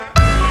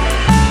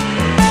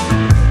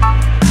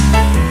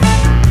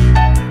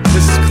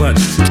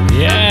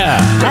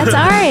That's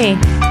Ari.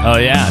 Oh,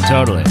 yeah,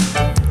 totally.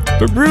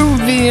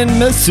 Peruvian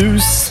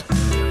masseuse.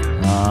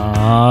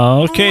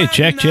 Okay,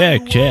 check. Yeah,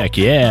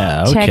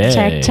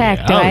 okay.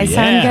 Check. Do I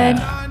sound good?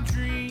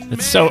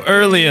 It's so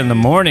early in the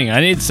morning.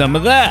 I need some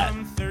of that.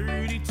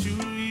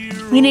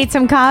 You need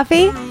some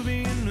coffee?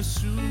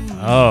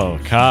 Oh,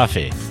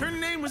 coffee.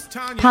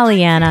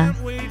 Pollyanna.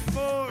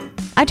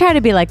 I try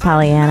to be like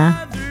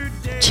Pollyanna.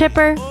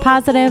 Chipper,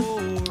 positive.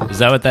 Is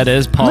that what that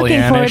is? Pollyannish?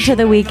 Looking forward to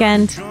the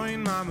weekend.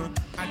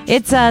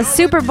 It's a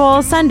Super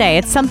Bowl Sunday.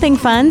 It's something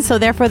fun, so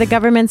therefore the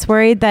government's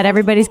worried that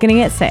everybody's going to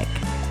get sick.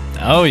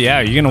 Oh, yeah.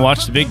 Are you going to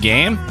watch the big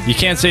game? You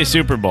can't say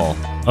Super Bowl.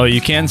 Oh,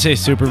 you can say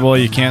Super Bowl.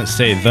 You can't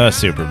say the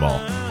Super Bowl.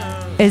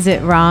 Is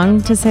it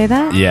wrong to say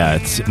that? Yeah,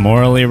 it's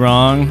morally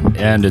wrong,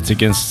 and it's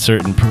against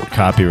certain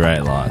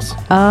copyright laws.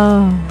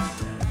 Oh.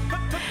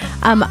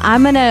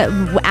 I'm going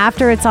to,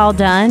 after it's all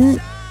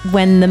done,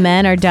 when the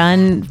men are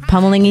done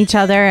pummeling each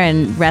other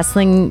and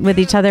wrestling with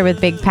each other with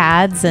big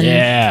pads, and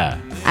yeah,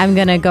 I'm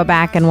going to go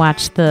back and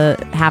watch the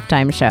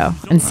halftime show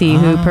and see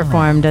who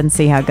performed and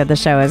see how good the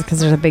show is, because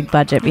there's a big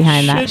budget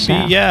behind that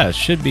show. Yeah,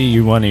 should be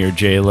one of your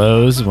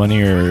J-Lo's, one of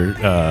your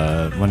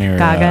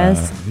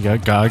Gagas.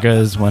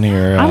 Gagas, one of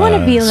your I want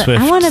to be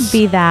Swifts. I want to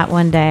be that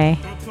one day.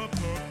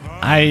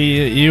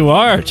 You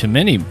are to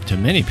many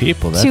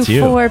people. That's to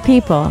you. 4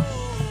 people.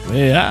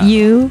 Yeah.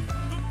 You,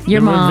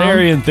 your mom. We're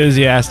very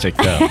enthusiastic,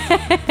 though.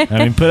 I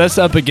mean, put us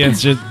up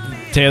against just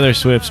Taylor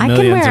Swift's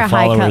millions of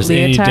followers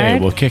any day.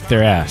 We'll kick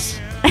their ass.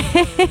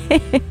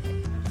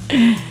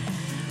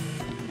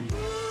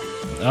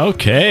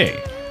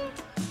 Okay.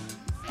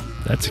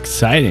 That's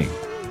exciting.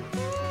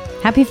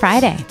 Happy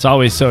Friday. It's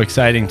always so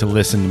exciting to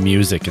listen to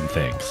music and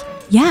things.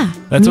 Yeah.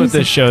 That's what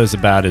this show is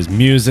about, is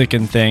music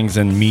and things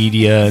and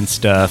media and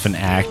stuff and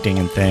acting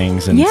and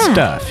things and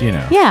stuff, you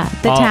know. Yeah,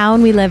 the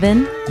town we live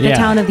in, the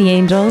town of the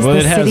angels,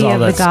 the city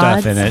of the gods. Well, it has all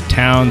that stuff in it.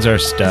 Towns are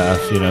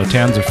stuff, you know.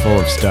 Towns are full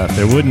of stuff.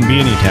 There wouldn't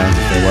be any towns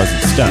if there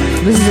wasn't stuff.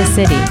 This is a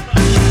city.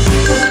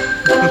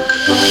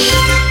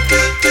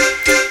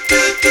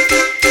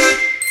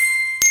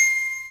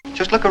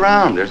 Just look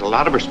around. There's a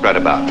lot of her spread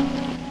about.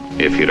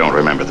 If you don't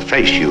remember the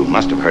face, you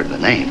must have heard the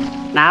name.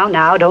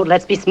 Now, don't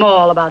let's be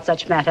small about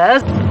such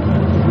matters.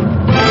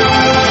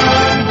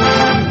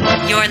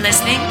 You're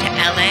listening to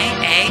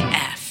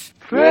LAAF.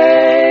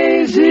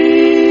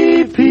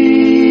 Crazy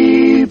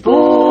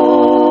people.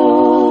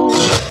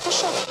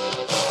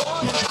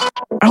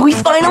 Are we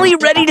finally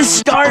ready to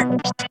start?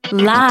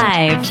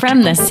 Live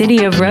from the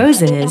City of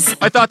Roses.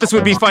 I thought this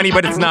would be funny,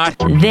 but it's not.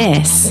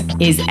 This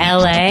is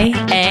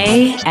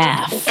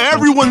LAAF.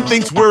 Everyone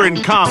thinks we're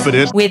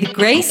incompetent. With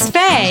Grace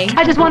Faye.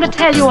 I just want to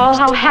tell you all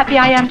how happy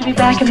I am to be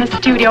back in the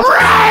studio.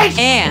 Grace!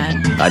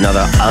 And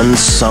another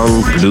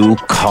unsung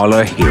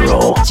blue-collar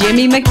hero.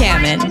 Jimmy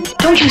McCammon.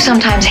 Don't you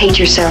sometimes hate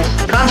yourself?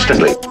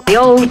 Constantly. The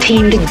old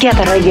team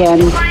together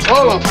again.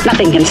 Oh.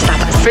 Nothing can stop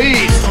us.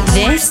 Feed.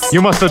 This.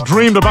 You must have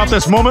dreamed about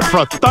this moment for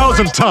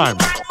 1,000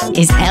 times.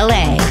 Is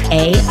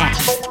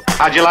LAAF.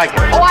 How'd you like it?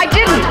 Oh, I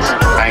didn't.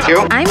 Thank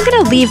you. I'm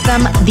going to leave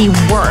them the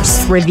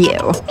worst review.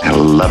 I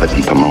love it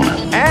in Pomona.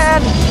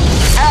 And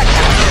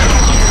action!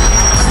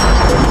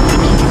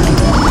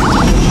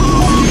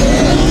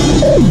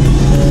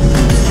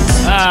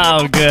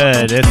 Oh,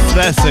 good. It's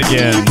this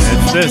again.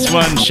 It's this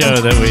one show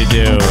that we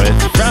do.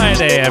 It's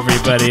Friday,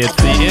 everybody. It's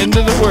the end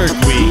of the work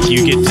week.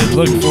 You get to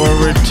look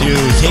forward to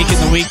taking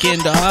the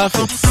weekend off.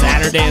 It's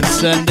Saturday and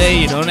Sunday.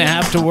 You don't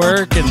have to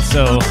work, and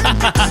so...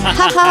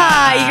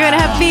 You're going to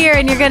have beer,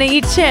 and you're going to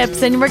eat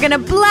chips, and we're going to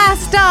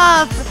blast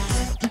off,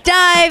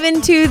 dive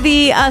into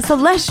the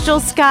celestial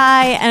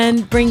sky,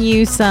 and bring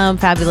you some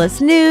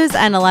fabulous news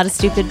and a lot of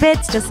stupid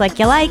bits, just like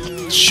you like.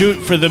 Shoot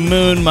for the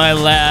moon, my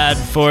lad,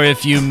 for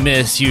if you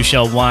miss, you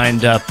shall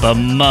wind up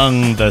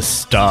among the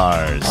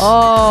stars.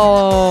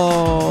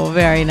 Oh,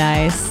 very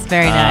nice.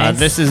 Very nice.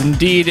 This is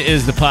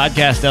the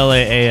podcast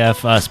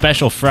LAAF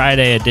special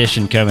Friday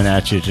edition coming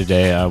at you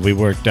today. We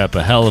worked up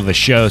a hell of a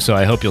show, so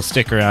I hope you'll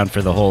stick around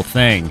for the whole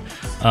thing.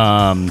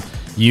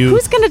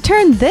 Who's going to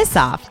turn this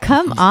off?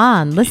 Come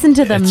on. Listen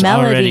to the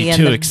melody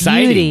and the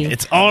beauty.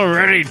 It's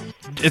already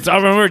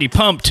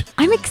pumped.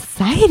 I'm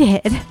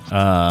excited.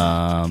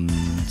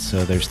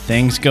 So there's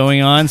things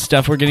going on,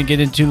 stuff we're going to get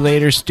into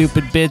later,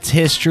 stupid bits,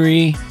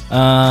 history,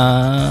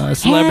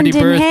 celebrity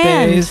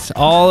birthdays,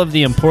 all of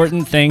the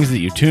important things that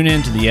you tune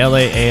into the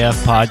LAAF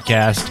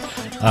podcast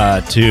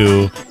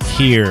to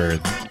hear.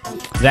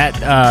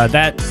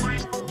 That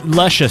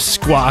luscious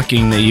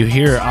squawking that you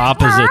hear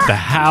opposite the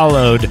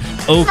hallowed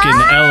oaken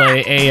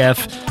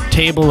LAAF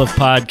table of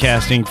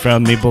podcasting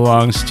from me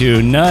belongs to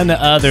none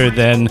other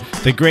than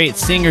the great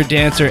singer,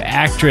 dancer,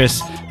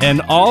 actress, and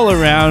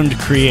all-around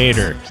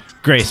creator,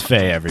 Grace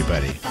Faye,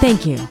 everybody.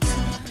 Thank you.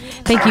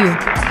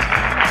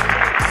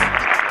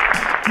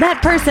 That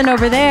person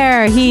over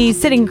there,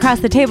 he's sitting across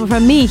the table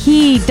from me.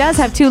 He does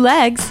have 2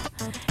 legs,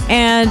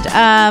 and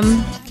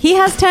he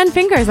has 10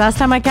 fingers last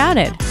time I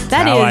counted.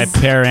 That How is I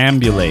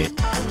perambulate.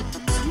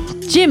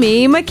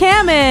 Jimmy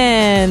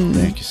McCammon.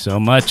 Thank you so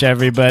much,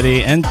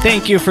 everybody. And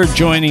thank you for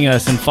joining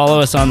us and follow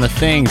us on the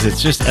things.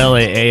 It's just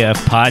LAAF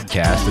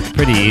Podcast. It's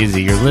pretty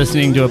easy. You're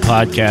listening to a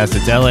podcast.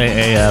 It's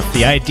LAAF.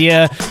 The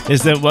idea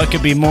is that what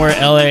could be more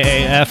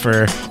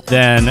LAAF-er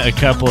than a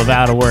couple of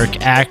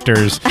out-of-work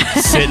actors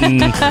sitting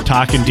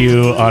talking to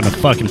you on a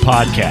fucking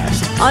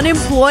podcast.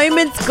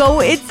 Unemployment's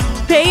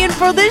it's paying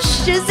for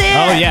this shit.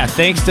 Oh, yeah.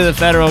 Thanks to the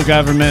federal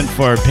government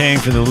for paying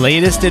for the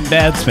latest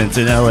advancements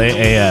in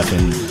LAAF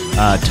and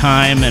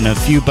time and a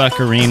few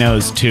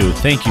buccarinos, too.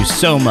 Thank you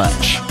so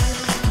much.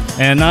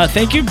 And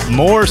thank you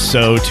more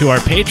so to our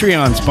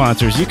Patreon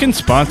sponsors. You can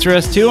sponsor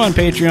us, too, on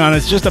Patreon.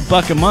 It's just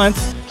 $1 a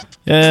month.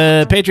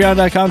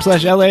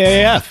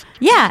 Patreon.com/LAAF.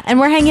 Yeah, and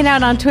we're hanging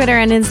out on Twitter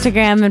and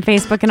Instagram and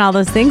Facebook and all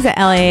those things at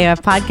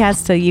LAAF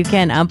Podcast, so you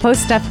can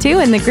post stuff too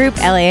in the group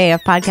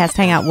LAAF Podcast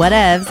Hangout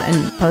Whatevs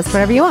and post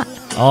whatever you want.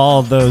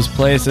 All those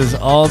places,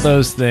 all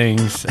those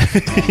things.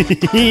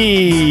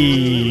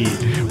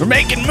 We're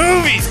making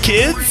movies,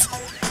 kids.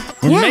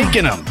 We're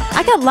making them.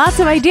 I got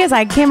lots of ideas.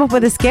 I came up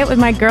with a skit with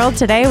my girl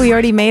today. We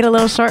already made a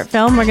little short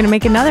film. We're going to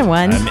make another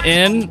one. I'm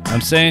in.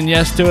 I'm saying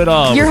yes to it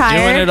all. You're We're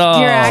hired. doing it all.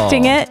 You're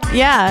acting it.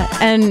 Yeah.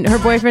 And her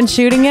boyfriend's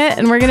shooting it,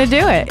 and we're going to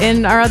do it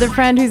in our other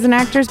friend who's an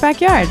actor's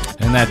backyard.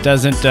 And that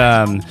doesn't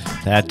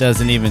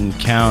even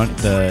count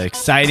the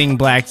exciting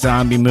black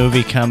zombie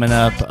movie coming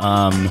up.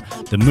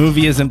 The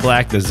movie isn't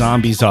black. The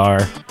zombies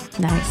are.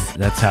 Nice.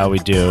 That's how we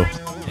do.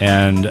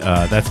 And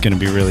that's going to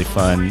be really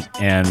fun.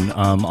 And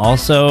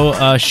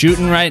also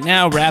shooting right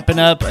now, wrapping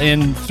up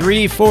in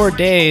 3-4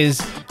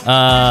 days.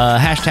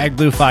 Hashtag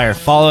Blue Fire.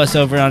 Follow us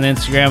over on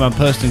Instagram. I'm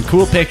posting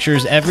cool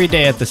pictures every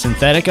day at the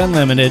Synthetic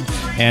Unlimited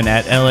and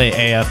at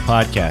LAAF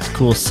Podcast.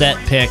 Cool set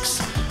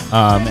pics.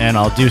 And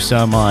I'll do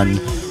some on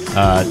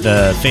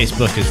the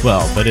Facebook as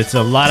well. But it's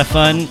a lot of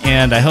fun.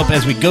 And I hope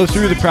as we go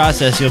through the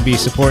process, you'll be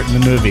supporting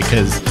the movie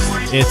because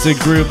it's a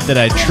group that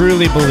I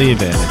truly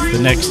believe in. It's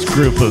the next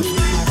group of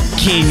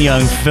keen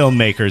young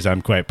filmmakers.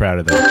 I'm quite proud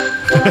of them.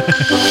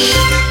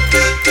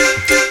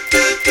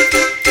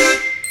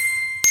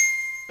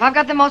 I've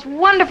got the most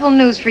wonderful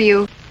news for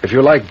you. If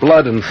you like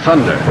blood and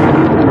thunder,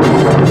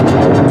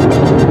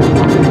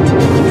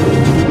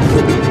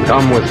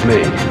 come with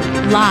me.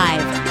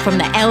 Live from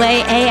the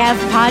LAAF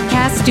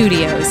Podcast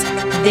Studios,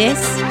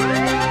 this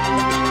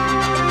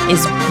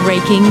is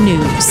Breaking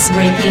News.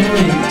 Breaking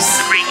News.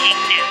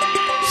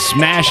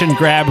 Smash and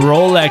grab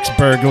Rolex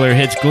burglar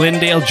hits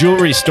Glendale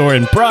jewelry store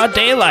in broad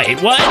daylight.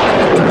 What?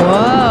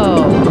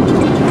 Whoa.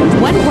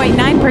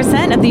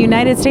 1.9% of the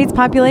United States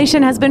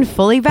population has been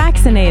fully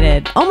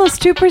vaccinated.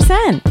 Almost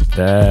 2%.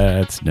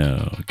 That's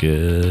no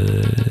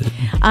good.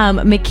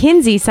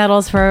 McKinsey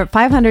settles for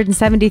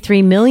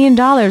 $573 million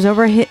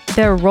over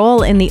their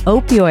role in the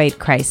opioid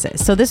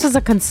crisis. So this was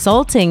a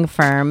consulting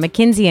firm,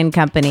 McKinsey &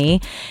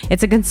 Company.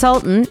 It's a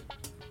consultant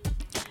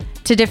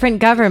to different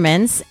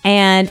governments,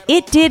 and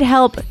it did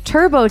help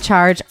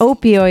turbocharge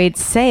opioid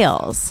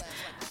sales.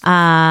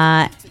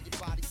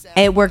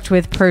 It worked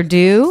with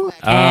Purdue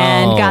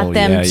and got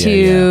them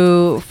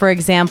to, for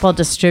example,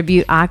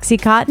 distribute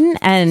Oxycontin,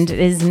 and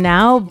is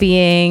now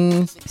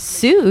being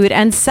sued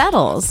and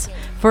settles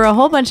for a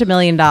whole bunch of $1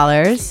 million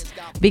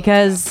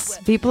because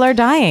people are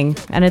dying.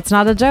 And it's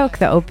not a joke.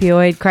 The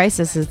opioid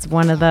crisis is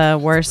one of the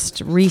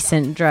worst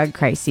recent drug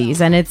crises.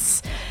 And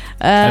it's...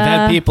 I've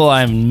had people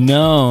I've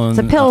known. It's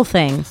a pill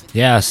thing.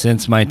 Yeah,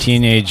 since my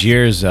teenage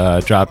years,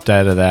 dropped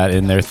out of that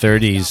in their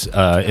 30s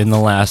in the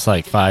last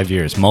 5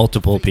 years.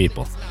 Multiple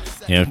people.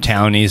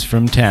 Townies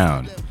from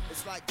town.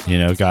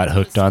 Got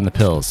hooked on the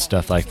pills,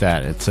 stuff like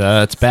that.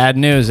 It's bad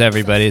news,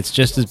 everybody. It's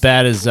just as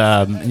bad as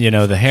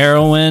the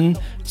heroin.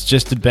 It's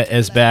just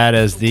as bad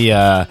as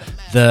the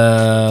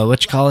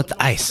the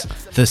ice,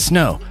 the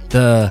snow,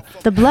 the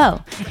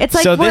blow. It's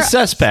like so this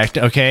suspect,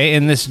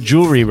 in this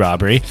jewelry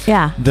robbery,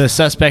 the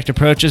suspect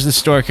approaches the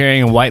store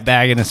carrying a white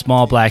bag and a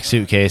small black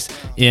suitcase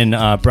in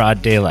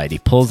broad daylight. He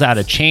pulls out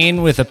a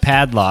chain with a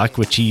padlock,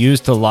 which he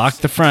used to lock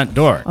the front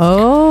door.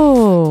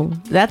 Oh,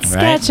 that's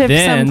sketch if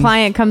some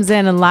client comes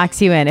in and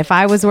locks you in. If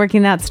I was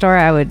working that store,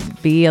 I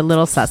would be a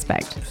little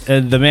suspect.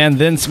 The man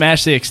then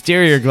smashed the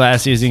exterior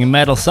glass using a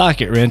metal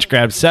socket wrench,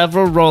 grabbed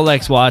several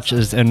Rolex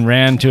watches, and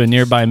ran to a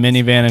nearby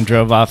minivan and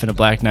drove off in a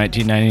black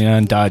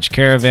 1999 Dodge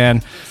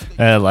Caravan,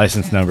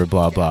 license number,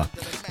 blah, blah.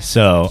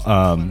 So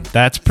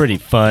that's pretty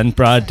fun.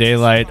 Broad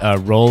daylight,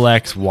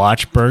 Rolex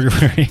watch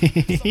burglary.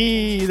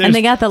 And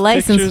they got the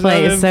license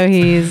plate, so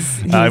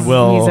he's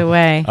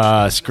away.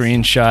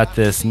 Screenshot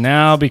this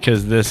now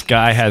because this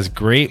guy has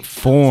great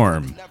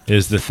form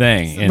is the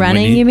thing. And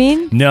running, you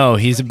mean? No,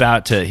 he's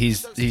about to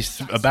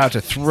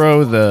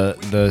throw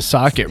the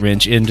socket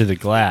wrench into the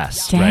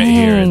glass. Dang, right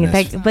here in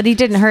this but he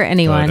didn't hurt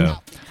anyone.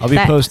 photo. I'll be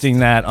posting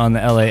that on the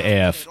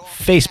LAAF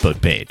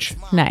Facebook page.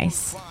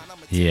 Nice.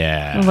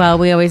 Yeah. Well,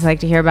 we always like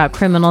to hear about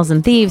criminals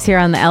and thieves here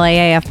on the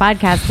LAAF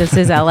podcast. This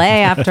is LA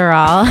after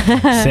all.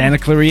 Santa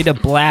Clarita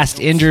blast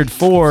injured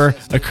 4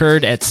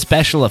 occurred at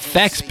special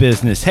effects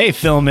business. Hey,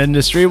 film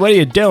industry, what are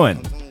you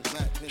doing?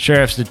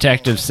 Sheriff's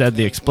detectives said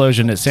the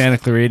explosion at Santa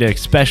Clarita, a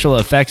special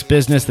effects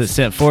business that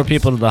sent 4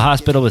 people to the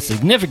hospital with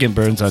significant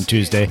burns on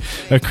Tuesday,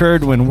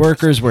 occurred when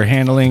workers were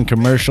handling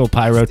commercial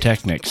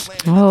pyrotechnics.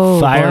 Oh,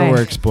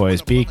 fireworks,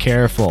 boys, be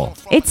careful.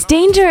 It's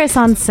dangerous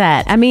on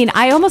set. I mean,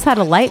 I almost had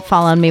a light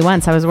fall on me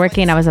once. I was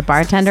a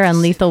bartender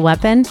on Lethal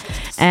Weapon,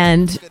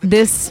 and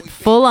this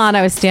full on,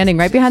 I was standing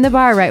right behind the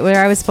bar, right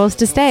where I was supposed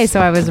to stay. So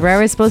I was where I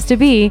was supposed to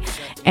be,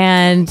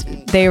 and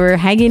they were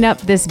hanging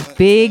up this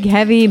big,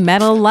 heavy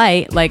metal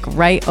light, like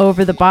right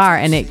over the bar,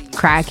 and it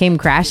came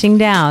crashing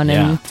down,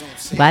 and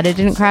glad it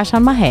didn't crash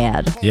on my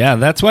head. Yeah,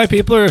 that's why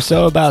people are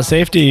so about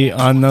safety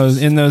in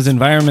those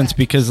environments,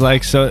 because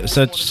like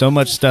so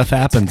much stuff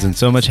happens and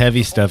so much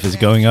heavy stuff is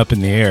going up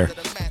in the air.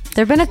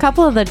 There have been a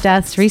couple of the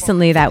deaths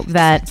recently, that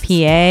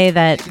PA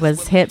that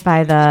was hit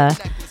by the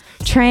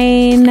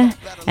train,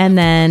 and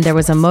then there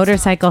was a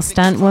motorcycle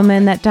stunt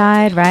woman that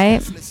died, right?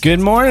 Good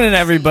morning,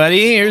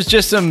 everybody. Here's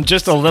just a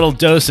little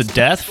dose of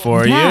death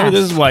for you.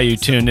 This is why you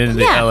tuned into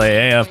the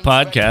LAAF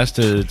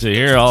podcast to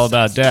hear all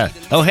about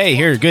death. Oh, hey,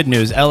 here, good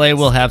news. LA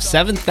will have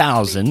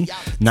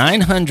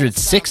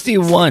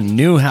 7,961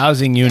 new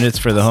housing units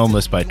for the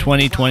homeless by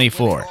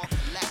 2024.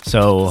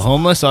 So,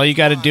 homeless, all you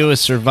got to do is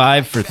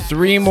survive for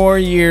 3 more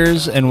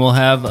years, and we'll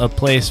have a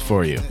place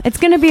for you. It's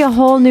going to be a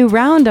whole new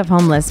round of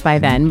homeless by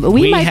then.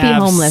 We might be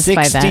homeless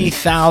by then.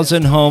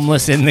 60,000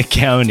 homeless in the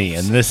county,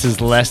 and this is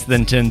less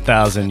than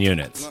 10,000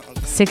 units.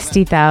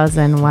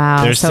 60,000,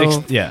 wow.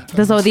 So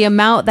the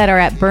amount that are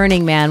at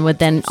Burning Man would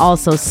then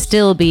also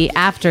still be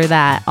after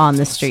that on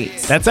the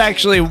streets. That's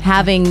actually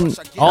having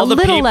a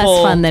little less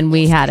fun than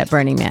we had at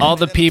Burning Man. All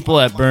the people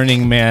at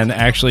Burning Man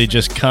actually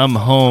just come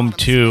home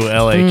to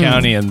LA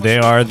County, and they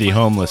are the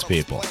homeless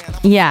people.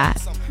 Yeah.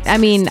 I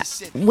mean,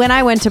 when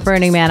I went to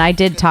Burning Man, I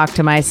did talk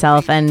to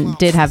myself and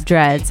did have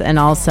dreads, and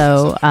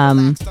also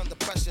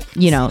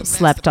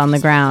slept on the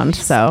ground.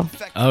 So,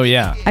 oh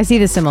yeah, I see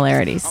the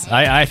similarities.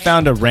 I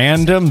found a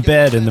random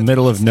bed in the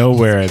middle of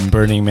nowhere in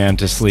Burning Man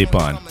to sleep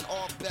on.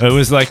 It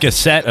was like a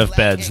set of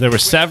beds. There were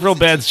several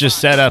beds just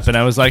set up, and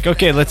I was like,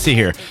 okay, let's see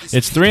here.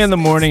 It's 3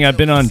 a.m. I've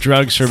been on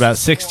drugs for about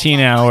 16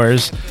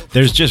 hours.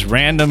 There's just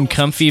random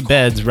comfy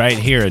beds right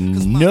here, and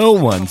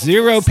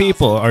 0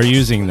 people are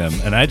using them,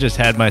 and I just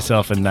had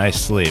myself a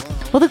nice sleep.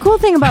 Well, the cool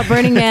thing about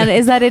Burning Man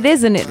is that it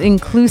is an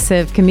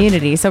inclusive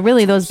community, so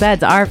really those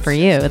beds are for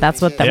you.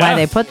 That's why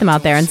they put them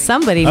out there, and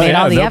somebody made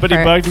all the nobody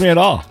effort. Bugged me at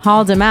all.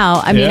 Hauled them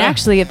out. I mean,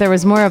 actually, if there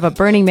was more of a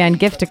Burning Man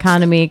gift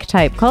economy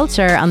type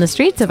culture on the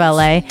streets of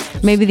LA,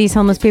 maybe these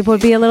homeless people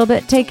would be a little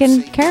bit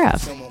taken care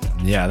of.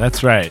 Yeah,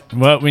 that's right.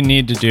 What we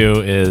need to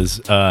do is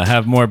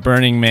have more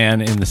Burning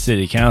Man in the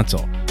city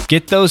council.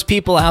 Get those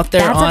people out there.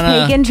 That's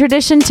a pagan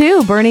tradition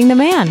too, burning the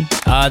man.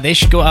 They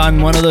should go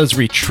on one of those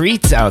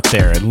retreats out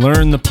there and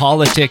learn the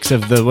politics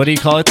of the, what do you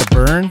call it, the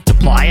burn? The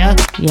playa?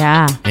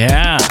 Yeah.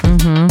 Yeah.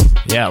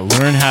 Mm-hmm. Yeah,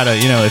 learn how to,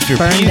 if your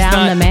burn pee's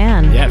down the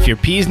man. Yeah, if your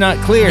pee's not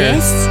clear.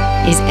 This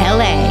is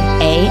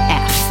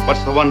LAAF.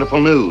 What's the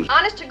wonderful news?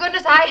 Honest to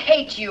goodness, I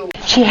hate you.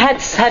 She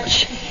had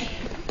such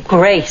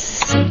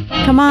grace.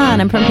 Come on,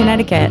 I'm from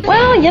Connecticut.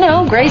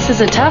 Well, grace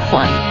is a tough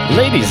one.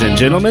 Ladies and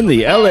gentlemen,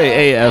 the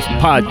LAAF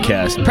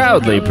podcast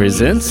proudly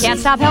presents... Can't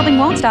stop helping,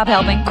 won't stop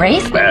helping.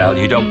 Grace? Well,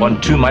 you don't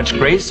want too much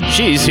grace.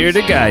 She's here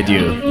to guide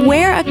you.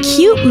 Wear a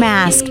cute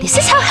mask. This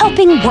is how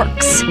helping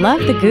works.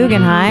 Love the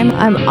Guggenheim.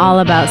 I'm all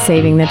about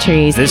saving the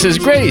trees. This is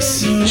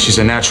Grace. She's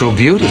a natural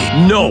beauty.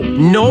 No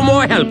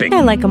more helping.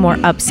 I like a more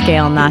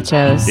upscale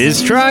nachos.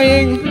 Is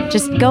trying.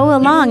 Just go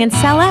along and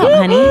sell out,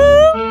 honey.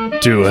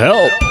 To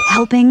help.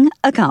 Helping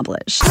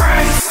accomplished.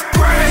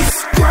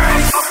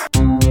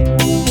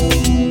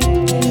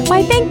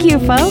 Why, thank you,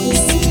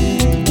 folks.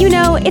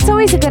 It's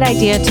always a good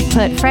idea to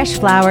put fresh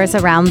flowers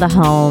around the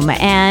home.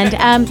 And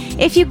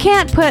if you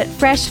can't put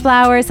fresh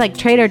flowers, like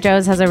Trader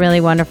Joe's has a really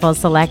wonderful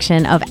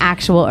selection of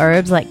actual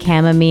herbs like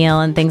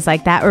chamomile and things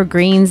like that, or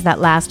greens that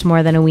last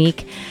more than a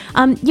week.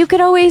 You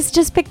could always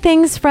just pick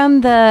things from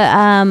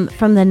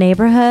the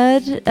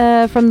neighborhood,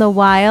 from the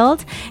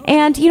wild.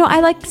 And, I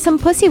like some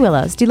pussy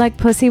willows. Do you like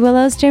pussy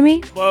willows,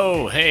 Jimmy?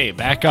 Whoa, hey,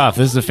 back off.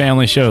 This is a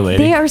family show,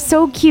 lady. They are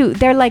so cute.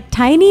 They're like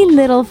tiny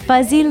little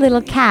fuzzy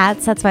little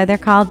cats. That's why they're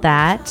called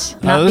that.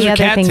 Not those the are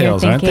other thing you're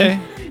cattails, aren't thinking.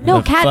 they?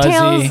 No, The fuzzy-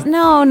 cattails.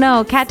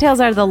 No.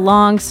 Cattails are the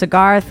long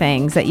cigar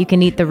things that you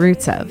can eat the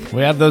roots of.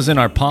 We have those in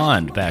our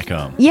pond back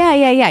home.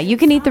 Yeah. You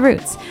can eat the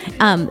roots.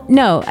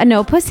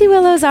 No. Pussy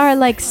willows are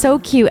like so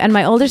cute, and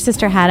my older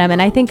sister had them,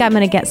 and I think I'm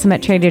gonna get some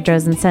at Trader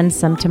Joe's and send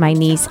some to my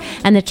niece.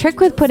 And the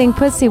trick with putting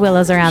pussy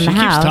willows around the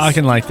house. She keeps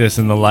talking like this,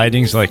 and the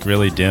lighting's like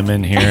really dim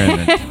in here.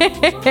 And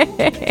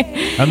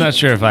I'm not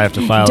sure if I have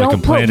to file a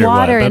complaint Don't put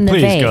water or what. in But the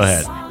please vase. go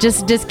ahead.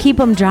 Just keep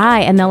them dry,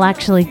 and they'll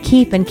actually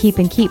keep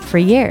for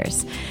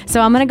years. So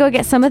I'm gonna go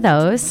get some of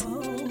those.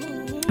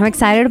 I'm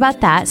excited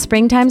about that.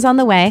 Springtime's on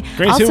the way.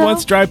 Grace, also, who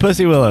wants dry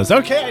pussy willows?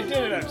 Okay, I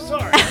did it. I'm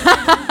sorry.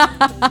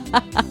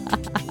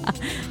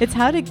 It's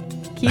how to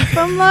keep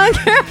them longer.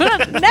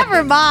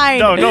 Never mind.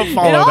 No, don't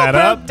follow that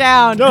up. Broke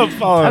down. Don't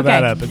follow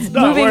that up. It's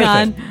not Moving worth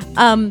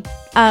on. it.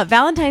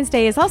 Valentine's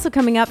Day is also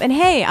coming up, and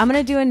hey, I'm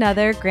going to do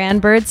another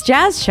Grand Birds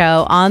Jazz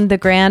show on the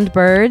Grand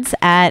Birds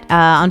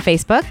on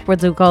Facebook.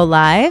 We'll go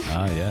live.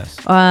 Yes.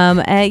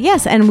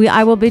 Yes, and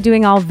I will be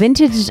doing all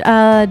vintage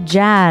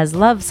jazz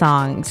love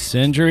songs.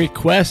 Send your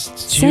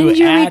requests to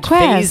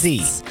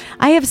 @Fazy.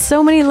 I have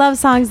so many love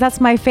songs.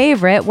 That's my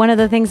favorite. One of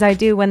the things I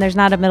do when there's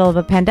not a middle of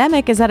a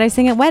pandemic is that I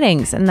sing at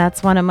weddings, and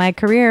that's one of my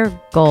career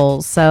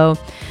goals. So,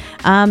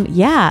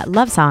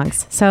 love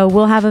songs. So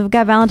we'll have a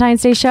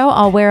Valentine's Day show.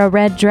 I'll wear a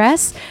red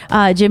dress.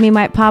 Jimmy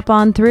might pop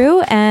on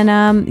through,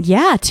 and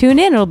tune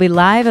in. It'll be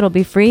live, it'll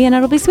be free, and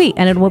it'll be sweet.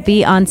 And it will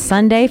be on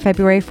Sunday,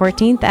 February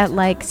 14th at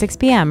like 6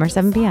 p.m. or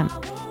 7 p.m.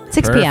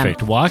 6 p.m.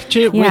 Perfect. Watch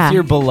it with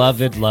your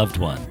beloved loved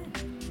one.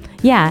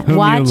 Yeah. Whom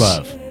you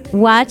love.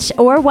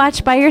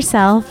 Watch by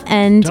yourself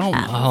and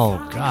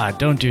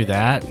don't do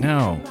that.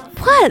 No.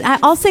 What?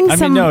 I'll sing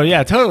some. No,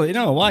 yeah, totally.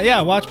 No,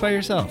 watch by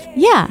yourself.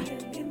 Yeah.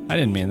 I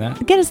didn't mean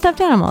that. Get a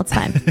stuffed animal. It's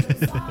fine.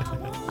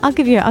 I'll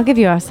give you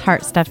a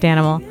heart stuffed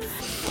animal.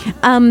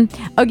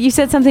 You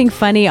said something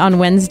funny on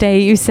Wednesday.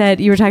 You said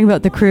you were talking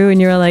about the crew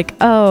and you were like, it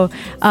was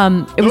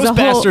those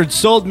bastards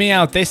sold me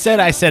out. They said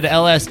I said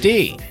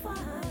LSD.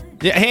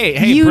 Yeah,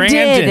 hey, you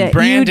Brandon,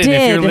 did.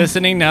 If you're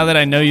listening, now that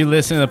I know you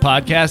listen to the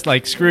podcast,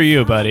 like, screw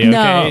you, buddy, okay?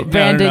 No,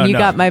 Brandon, you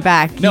got my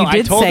back. No, you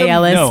did say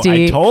LSD. No,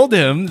 I told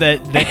him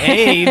that the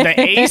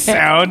A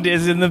sound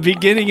is in the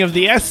beginning of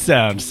the S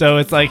sound. So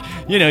it's like,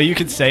 you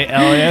could say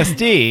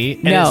LSD.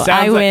 And no,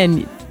 I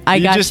win. I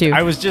got you.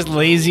 I was just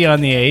lazy on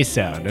the A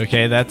sound,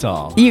 okay? That's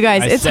all. You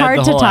guys, it's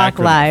hard to talk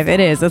live. It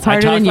is. It's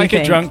harder than you think. I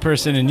talk like a drunk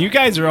person, and you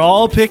guys are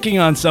all picking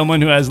on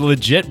someone who has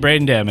legit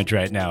brain damage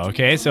right now,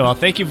 okay? So I'll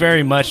thank you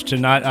very much to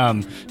not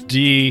I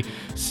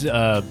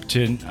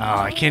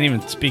can't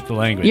even speak the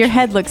language. Your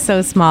head looks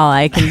so small.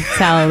 I can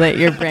tell that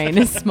your brain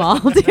is small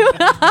too.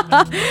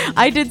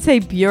 I did say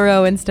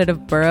bureau instead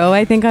of burrow,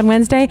 I think, on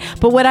Wednesday.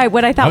 But what I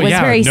thought was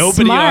very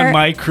nobody smart. on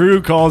my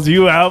crew calls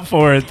you out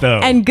for it though.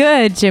 And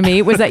good,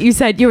 Jimmy, was that you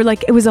said you were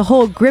like, it was a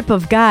whole grip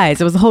of guys.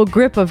 It was a whole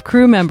grip of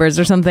crew members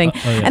or something.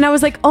 And I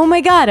was like, oh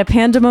my God, a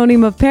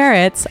pandemonium of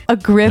parrots, a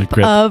grip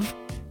of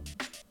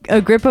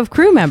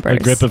crew members. A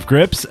grip of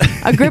grips?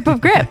 A grip of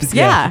grips,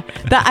 yeah.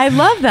 I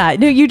love that.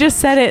 No, you just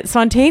said it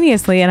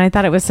spontaneously, and I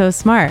thought it was so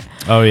smart.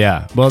 Oh,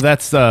 yeah. Well,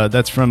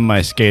 that's from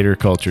my skater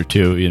culture,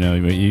 too.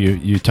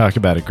 You talk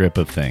about a grip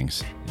of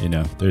things.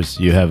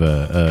 You have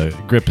a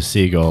grip of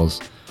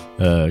seagulls,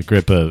 a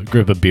grip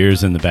of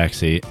beers in the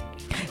backseat.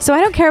 So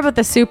I don't care about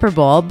the Super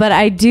Bowl, but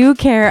I do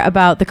care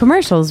about the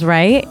commercials,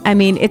 right? I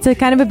mean, it's a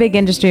kind of a big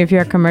industry if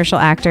you're a commercial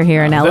actor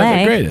here in LA. They're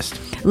the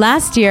greatest.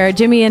 Last year,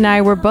 Jimmy and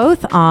I were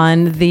both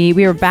we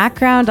were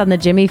background on the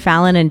Jimmy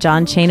Fallon and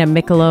John Chena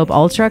Michelob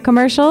Ultra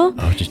commercial.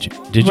 Oh,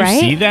 did you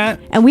see that?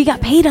 And we got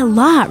paid a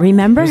lot.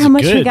 Remember how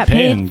much we got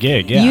paid?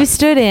 Gig, yeah. You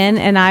stood in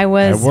and I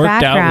was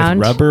background. Out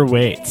with rubber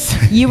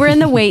weights. You were in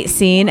the weight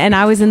scene and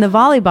I was in the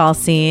volleyball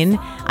scene.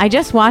 I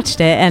just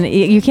watched it and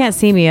you can't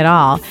see me at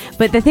all.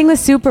 But the thing with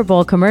Super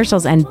Bowl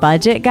commercials and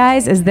budget,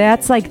 guys, is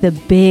that's like the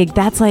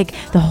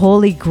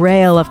holy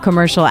grail of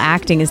commercial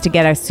acting is to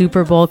get a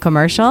Super Bowl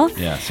commercial.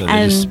 Yeah, so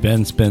they just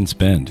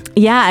spend.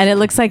 Yeah, and it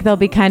looks like they'll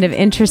be kind of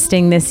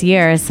interesting this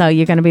year. So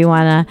you're going to be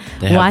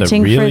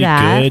watching really for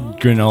that. Good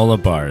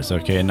granola bars,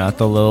 okay? Not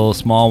the little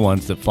small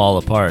ones that fall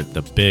apart,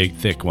 the big,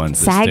 thick ones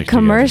that SAG stick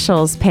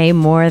commercials pay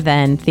more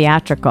than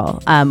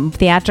theatrical.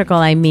 Theatrical,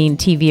 I mean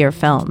TV or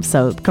film.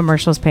 So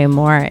commercials pay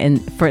more,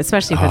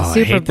 especially for the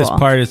Super Bowl. I hate this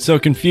part. It's so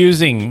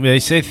confusing. They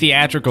say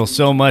theatrical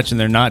so much, and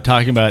they're not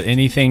talking about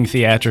anything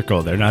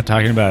theatrical. They're not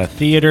talking about a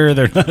theater.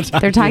 They're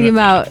talking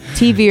about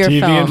TV or TV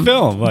film. And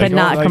film. But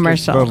not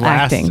commercial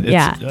acting.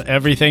 It's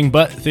everything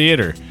but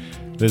theater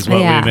is what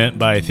we meant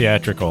by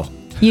theatrical.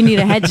 You need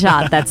a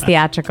headshot that's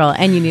theatrical,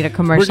 and you need a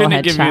commercial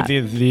headshot. We're going to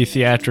give you the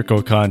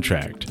theatrical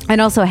contract. And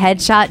also,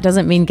 headshot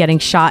doesn't mean getting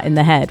shot in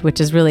the head, which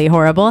is really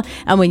horrible.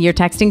 And when you're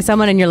texting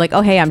someone and you're like,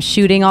 oh, hey, I'm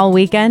shooting all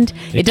weekend,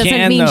 it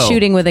doesn't mean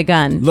shooting with a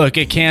gun. Look,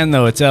 it can,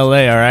 though. It's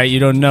LA, all right? You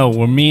don't know.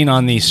 We're mean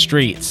on these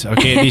streets,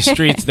 okay? These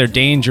streets, they're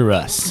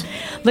dangerous.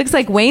 Looks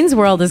like Wayne's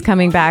World is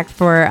coming back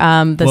for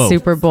the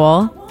Super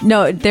Bowl.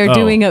 No, they're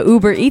doing a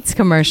Uber Eats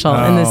commercial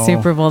in the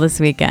Super Bowl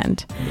this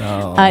weekend.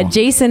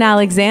 Jason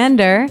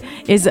Alexander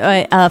is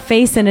a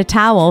face in a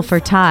towel for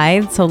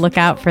Tide, so look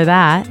out for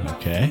that.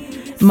 Okay.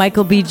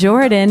 Michael B.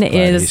 Jordan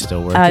is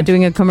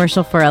doing a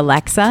commercial for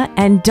Alexa,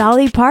 and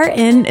Dolly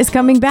Parton is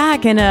coming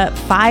back in a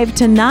 5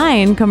 to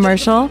 9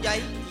 commercial.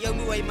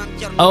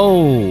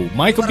 Oh,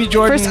 Michael B.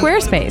 Jordan. For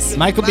Squarespace.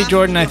 Michael B.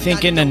 Jordan, I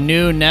think, in a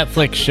new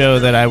Netflix show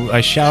that I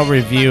shall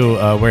review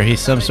where he's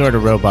some sort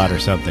of robot or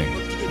something.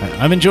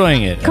 I'm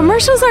enjoying it.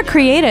 Commercials are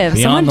creative.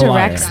 Someone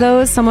directs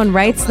those. Someone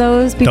writes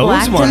those. People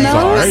act in those. Those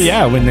ones are,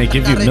 yeah, when they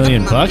give you $1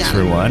 million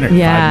for one or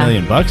 $5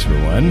 million for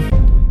one.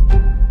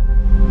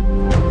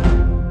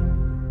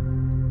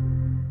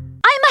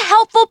 I'm a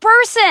helpful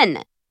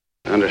person.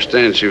 I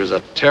understand she was a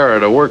terror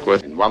to work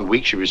with. In 1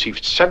 week, she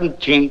received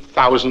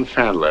 17,000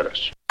 fan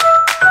letters.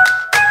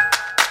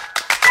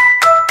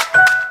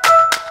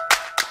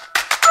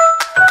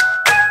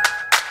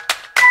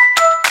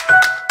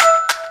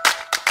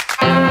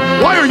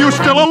 Why are you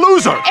still a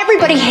loser?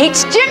 Everybody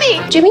hates Jimmy.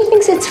 Jimmy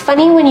thinks it's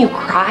funny when you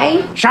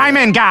cry. Chime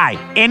in, guy.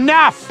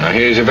 Enough. Now,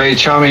 he's a very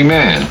charming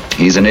man.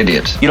 He's an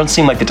idiot. You don't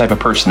seem like the type of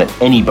person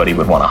that anybody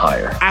would want to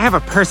hire. I have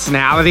a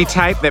personality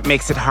type that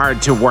makes it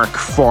hard to work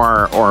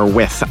for or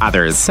with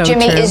others. So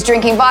Jimmy is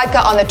drinking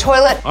vodka on the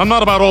toilet. I'm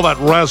not about all that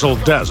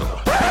razzle-dazzle.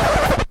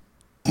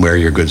 Wear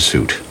your good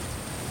suit.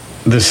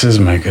 This is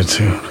my good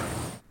suit.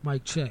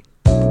 Mic check.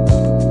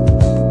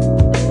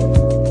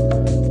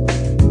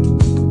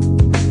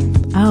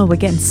 Oh, we're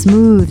getting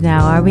smooth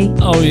now, are we?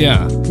 Oh,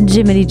 yeah.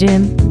 Jiminy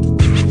Jim.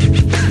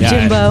 Yeah,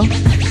 Jimbo.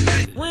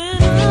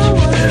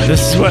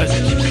 This is what...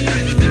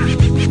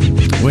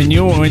 When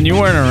you weren't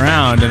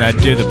around and I'd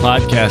do the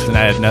podcast and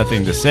I had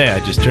nothing to say,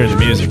 I'd just turn the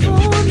music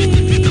on.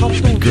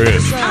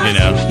 Groove, you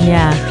know?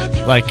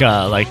 Yeah. Like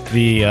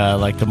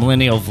the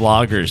millennial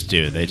vloggers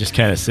do. They just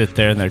kind of sit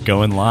there and they're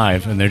going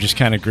live and they're just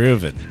kind of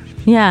grooving.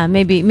 Yeah,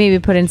 maybe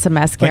put in some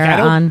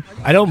mascara on.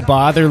 I don't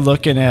bother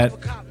looking at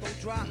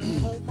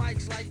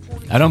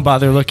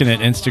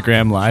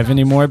Instagram Live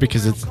anymore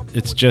because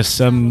it's just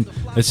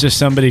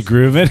somebody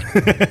grooving.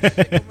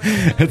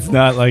 It's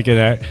not like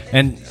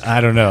and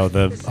I don't know,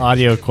 the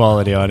audio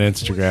quality on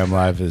Instagram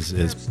Live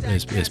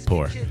is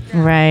poor.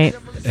 Right.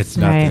 It's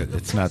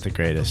not the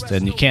greatest,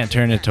 and you can't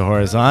turn it to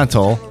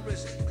horizontal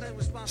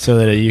so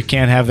that you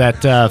can't have that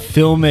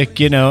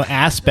filmic,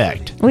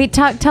 aspect. Wait,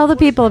 tell the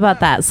people about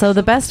that. So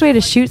the best way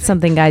to shoot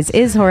something, guys,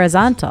 is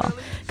horizontal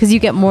because you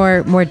get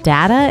more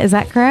data. Is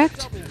that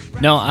correct?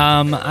 No,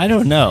 I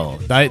don't know.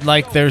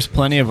 There's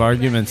plenty of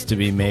arguments to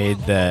be made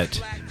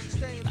that,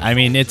 I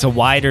mean, it's a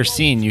wider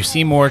scene. You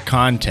see more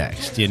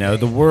context.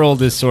 The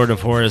world is sort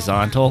of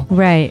horizontal,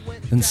 right?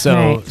 And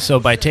so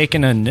by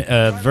taking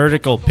a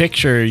vertical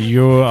picture,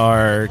 you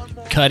are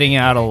cutting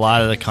out a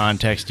lot of the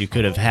context you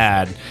could have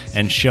had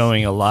and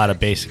showing a lot of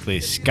basically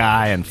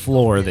sky and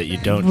floor that you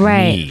don't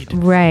need.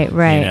 Right.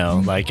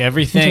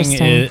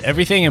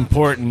 Everything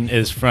important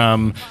is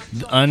from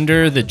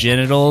under the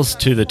genitals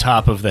to the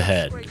top of the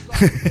head.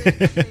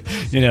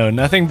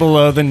 Nothing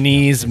below the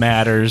knees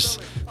matters.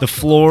 The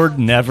floor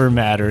never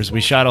matters. We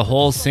shot a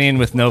whole scene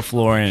with no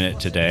floor in it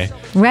today.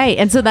 Right,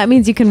 and so that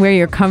means you can wear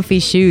your comfy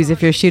shoes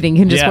if you're shooting.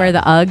 You can just wear the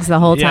Uggs the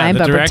whole time,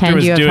 but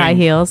pretend you have high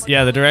heels.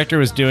 Yeah, the director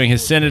was doing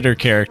his senator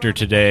character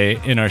today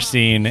in our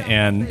scene,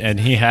 and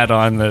he had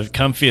on the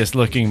comfiest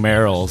looking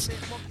Merrills.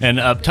 And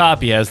up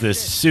top, he has this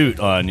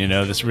suit on,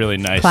 this really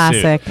nice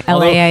classic suit.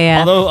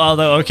 LAAF.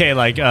 Although,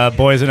 okay,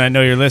 boys, and I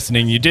know you're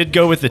listening, you did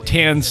go with the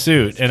tan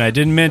suit, and I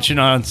didn't mention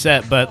on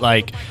set, but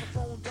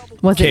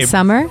was it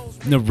summer?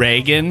 No,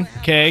 Reagan,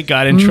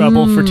 got in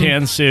trouble for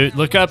tan suit.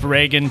 Look up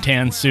Reagan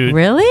tan suit.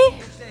 Really?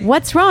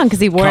 What's wrong? Because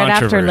he wore it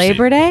after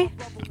Labor Day?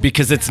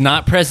 Because it's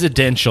not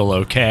presidential,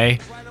 okay?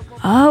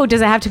 Oh,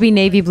 does it have to be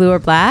navy blue or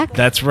black?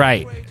 That's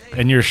right.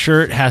 And your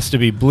shirt has to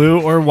be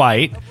blue or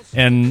white.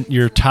 And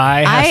your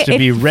tie has to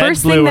be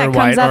red, blue, or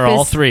white, or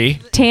all three.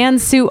 Tan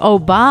suit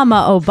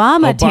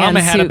Obama tan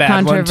had suit a bad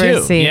controversy.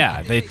 One too.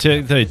 Yeah,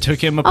 they took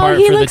him apart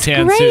he for the looks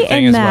tan great suit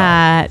thing in as well.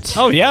 that.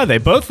 Oh yeah, they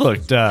both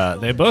looked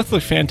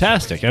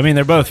fantastic. I mean,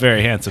 they're both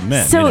very handsome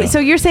men. So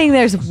you're saying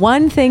there's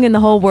one thing in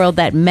the whole world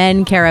that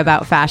men care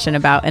about fashion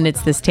about, and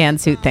it's this tan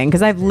suit thing?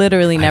 Because I've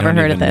literally never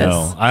heard of this.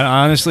 Know. I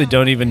honestly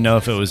don't even know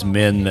if it was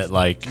men that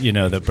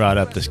that brought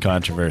up this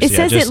controversy. It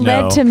says it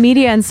led to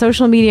media and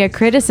social media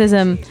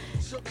criticism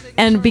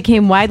and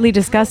became widely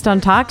discussed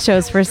on talk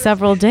shows for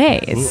several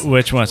days.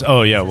 Which ones?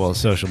 Oh, yeah, well,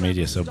 social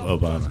media, so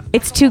Obama.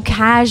 It's too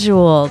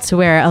casual to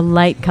wear a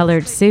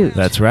light-colored suit.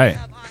 That's right.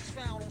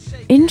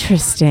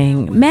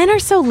 Interesting. Men are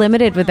so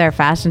limited with their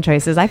fashion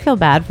choices. I feel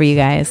bad for you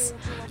guys.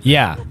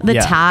 Yeah. The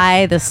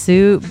tie, the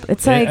suit.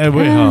 It's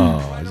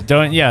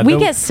we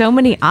get so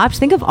many options.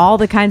 Think of all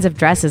the kinds of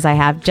dresses I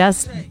have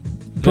just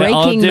breaking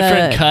all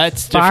different the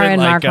cuts, bar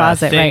different in our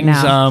closet things,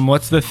 right now.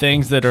 What's the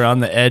things that are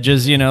on the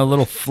edges?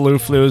 Little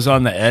flus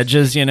on the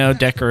edges.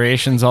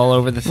 Decorations all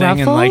over the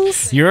thing,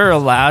 Ruffles? And you're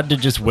allowed to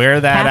just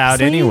wear that out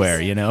sleeves?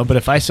 Anywhere. But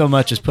if I so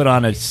much as put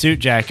on a suit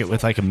jacket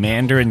with a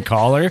Mandarin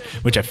collar,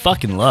 which I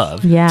fucking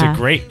love, it's a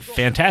great,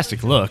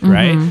 fantastic look,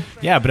 right?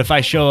 Yeah, but if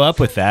I show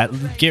up with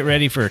that, get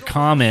ready for a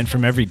comment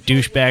from every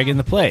douchebag in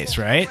the place,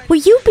 right? Well,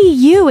 you be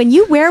you, and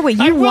you wear what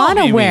you want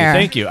to wear.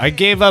 Thank you. I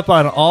gave up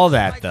on all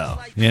that though.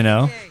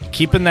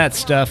 Keeping that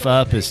stuff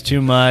up is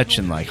too much,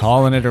 and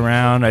hauling it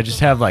around. I just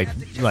have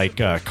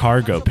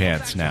cargo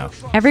pants now.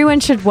 Everyone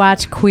should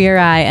watch Queer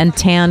Eye and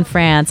Tan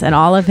France and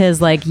all of his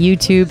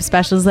YouTube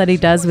specials that he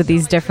does with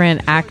these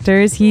different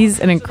actors.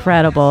 He's an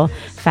incredible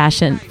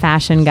fashion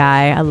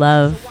guy. I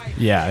love.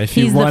 Yeah,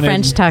 he's the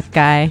French tuck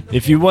guy.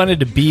 If you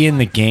wanted to be in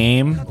the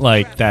game,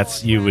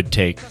 you would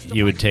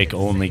take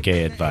only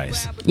gay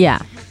advice. Yeah.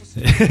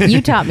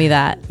 You taught me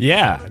that.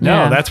 Yeah.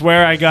 That's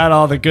where I got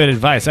all the good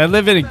advice. I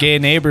live in a gay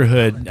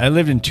neighborhood. I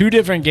lived in two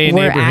different gay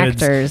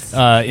neighborhoods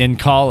in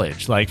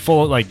college,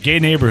 full gay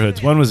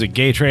neighborhoods. One was a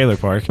gay trailer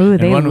park,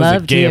 and one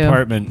was a gay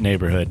apartment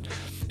neighborhood.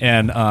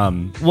 And,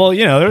 well,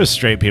 you know, there was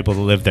straight people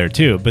that lived there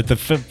too. But the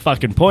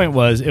fucking point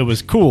was it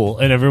was cool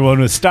and everyone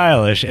was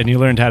stylish and you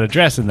learned how to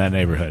dress in that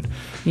neighborhood.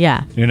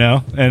 Yeah. You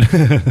know? And,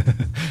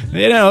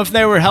 you know, if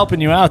they were helping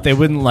you out, they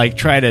wouldn't like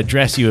try to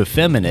dress you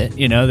effeminate.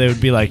 You know, they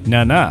would be like,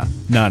 nah.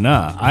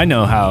 I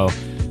know how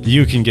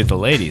you can get the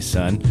ladies,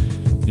 son.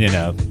 You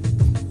know?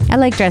 I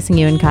like dressing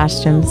you in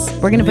costumes.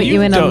 We're going to put you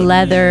in a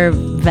leather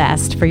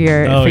vest for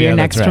your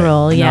next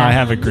role. Yeah, no, I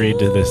have agreed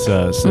to this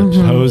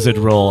supposed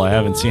role. I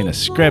haven't seen a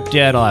script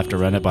yet. I'll have to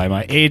run it by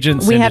my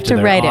agent. We have to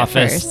write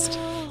office. it first.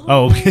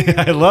 Oh,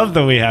 I love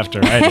that we have to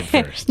write it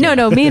first.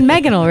 No, me and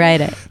Megan will write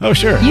it. Oh,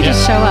 sure. You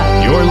just show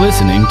up. You're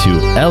listening to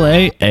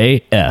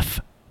LAAF.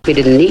 We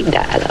didn't need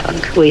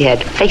dialogue. We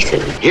had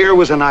faces. Here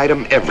was an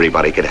item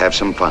everybody could have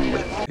some fun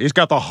with. He's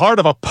got the heart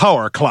of a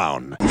power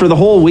clown. For the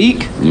whole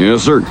week?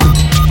 Yes, sir.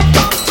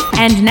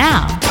 And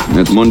now,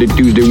 That's Monday,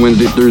 Tuesday,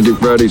 Wednesday, Thursday,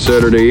 Friday,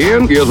 Saturday,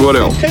 and guess what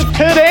else?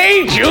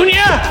 Today, Junior!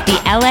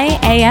 the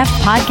LAAF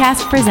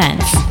podcast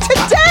presents.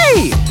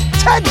 Today!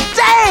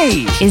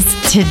 Is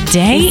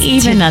today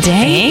even a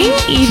thing?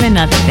 Even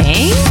a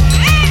thing?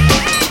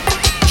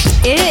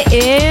 It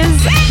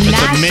is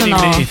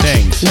Many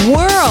things.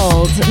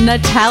 World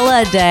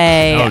Nutella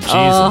Day. Oh,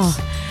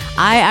 Jesus.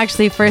 I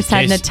actually first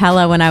had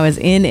Nutella when I was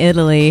in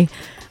Italy.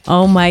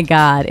 Oh my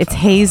God. It's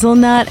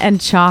hazelnut and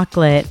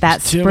chocolate.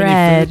 That Too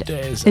spread. many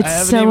food days.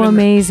 It's so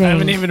amazing. I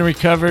haven't even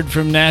recovered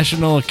from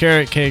National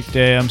Carrot Cake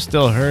Day. I'm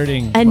still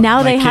hurting. And now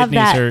My they have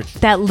kidneys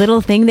that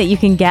little thing that you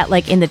can get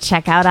like in the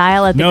checkout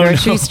aisle at the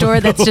grocery store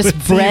that's just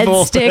it's evil.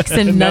 breadsticks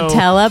and No.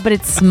 Nutella, but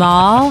it's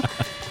small.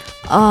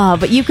 Oh,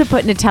 but you could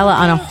put Nutella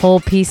on a whole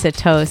piece of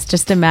toast.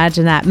 Just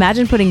imagine that.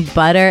 Imagine putting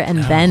butter and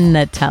then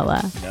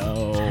Nutella. No.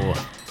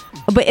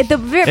 But the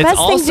best thing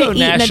also to eat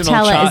National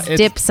Nutella is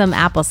dip some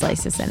apple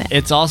slices in it.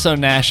 It's also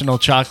National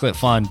Chocolate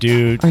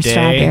Fondue Or Day.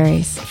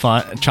 strawberries.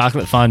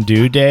 Chocolate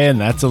Fondue Day, and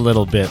that's a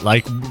little bit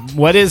like,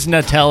 what is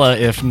Nutella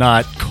if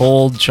not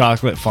cold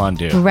chocolate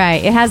fondue?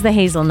 Right. It has the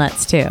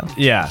hazelnuts too.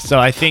 Yeah, so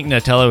I think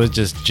Nutella was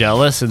just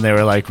jealous, and they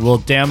were like, well,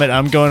 damn it,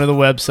 I'm going to the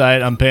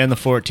website, I'm paying the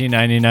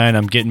 $14.99,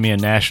 I'm getting me a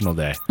National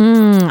Day.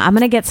 I'm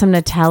going to get some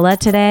Nutella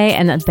today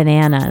and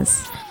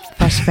bananas.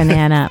 Fresh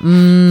banana.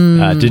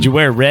 Did you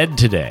wear red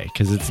today?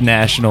 Because it's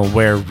National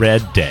Wear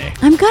Red Day.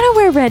 I'm going to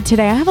wear red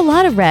today. I have a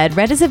lot of red.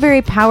 Red is a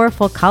very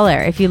powerful color.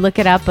 If you look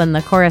it up in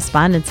the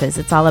correspondences,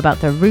 it's all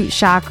about the root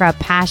chakra,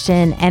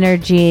 passion,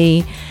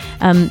 energy.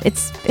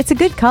 It's a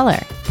good color.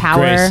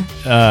 Power,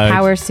 Grace,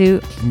 power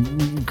suit.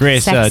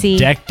 Grace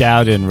decked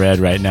out in red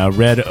right now.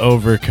 Red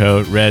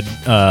overcoat, red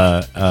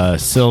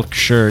silk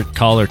shirt,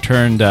 collar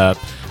turned up.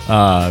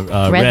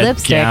 Red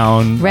lipstick,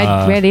 gown,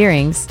 red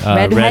earrings,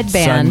 red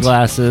headband,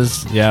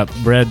 sunglasses. Yep,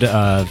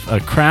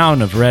 a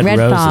crown of red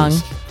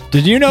roses. Thong.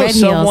 Did you know Red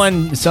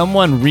someone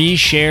heels.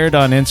 reshared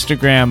on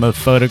Instagram a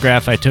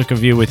photograph I took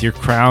of you with your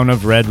crown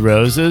of red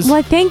roses?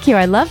 Well, thank you.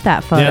 I love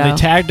that photo. Yeah, they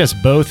tagged us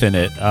both in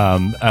it.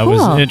 I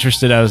was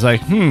interested. I was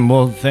like,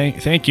 well,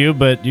 thank you,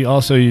 but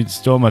you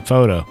stole my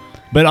photo.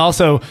 But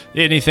also,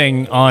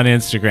 anything on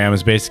Instagram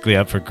is basically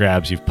up for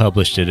grabs. You've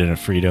published it in a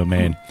free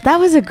domain. That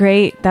was a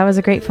great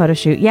photo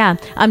shoot. Yeah.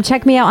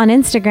 Check me out on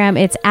Instagram.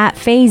 It's at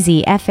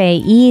Faezie,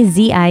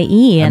 Faezie,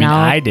 and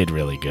I did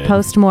really good.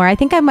 Post more. I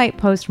think I might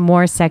post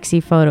more sexy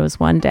photos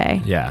one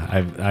day.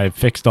 Yeah, I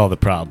fixed all the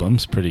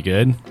problems. Pretty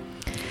good.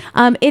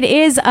 It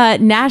is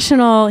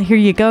National, here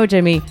you go,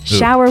 Jimmy,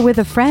 Shower with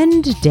a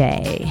Friend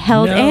Day,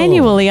 held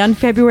annually on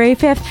February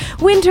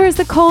 5th. Winter is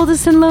the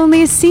coldest and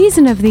loneliest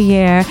season of the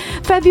year.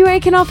 February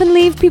can often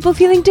leave people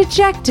feeling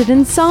dejected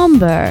and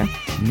somber.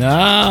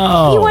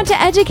 No. You want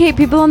to educate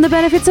people on the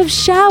benefits of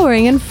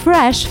showering in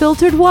fresh,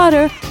 filtered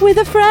water with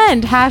a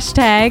friend.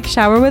 #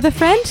 Shower with a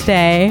Friend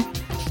Day.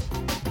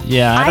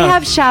 Yeah, I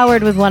have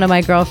showered with one of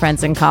my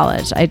girlfriends in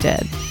college. I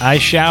did. I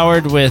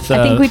showered with.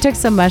 I think we took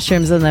some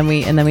mushrooms and then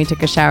we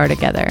took a shower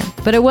together.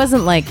 But it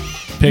wasn't like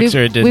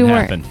picture. It didn't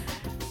happen.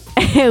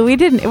 We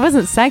didn't. It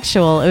wasn't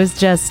sexual. It was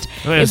just.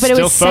 But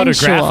it was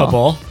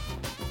photographable.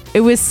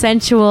 It was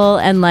sensual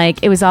and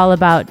like it was all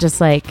about just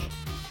like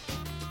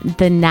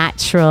the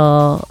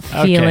natural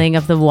feeling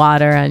of the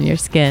water on your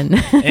skin.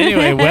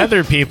 Anyway,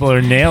 weather people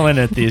are nailing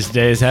it these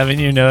days. Haven't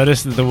you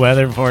noticed that the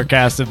weather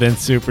forecasts have been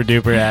super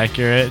duper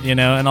accurate? You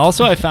know, and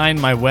also I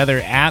find my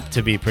weather app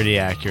to be pretty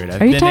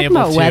accurate. Are you talking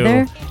about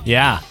weather?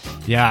 Yeah.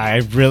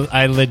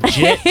 I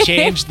legit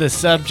changed the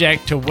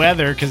subject to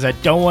weather because I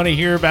don't want to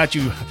hear about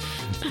you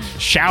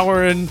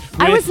showering with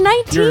I was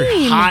 19.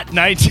 your hot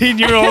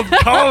 19-year-old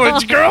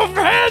college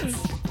girlfriends.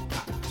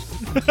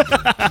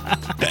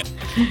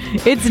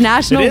 It's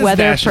National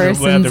Weather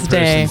Person's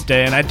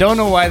Day. And I don't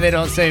know why they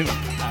don't say,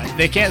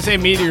 they can't say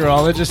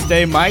meteorologist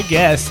day. My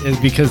guess is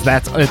because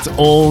that's its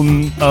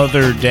own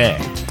other day.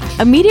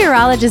 A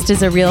meteorologist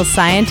is a real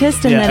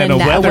scientist, and then a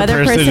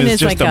weather person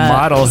is just like a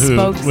model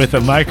with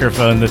a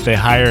microphone that they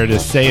hire to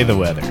say the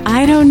weather.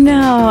 I don't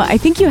know. I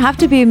think you have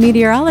to be a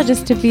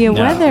meteorologist to be a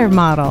weather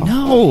model.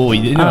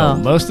 No,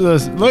 most of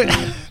those. Look,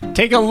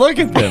 take a look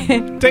at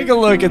them. Take a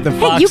look at the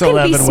Fox 11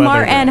 weather. You can be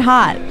smart and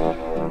hot.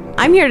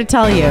 I'm here to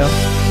tell you.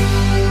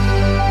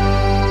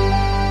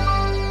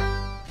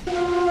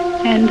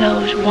 And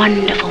those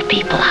wonderful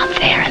people out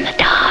there in the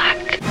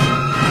dark.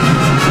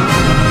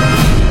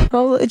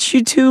 I'll let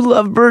you two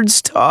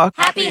lovebirds talk.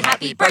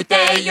 Happy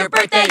birthday, your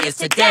birthday is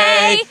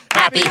today.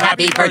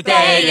 Happy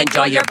birthday,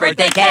 enjoy your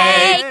birthday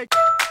cake.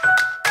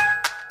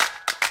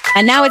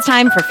 And now it's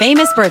time for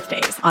famous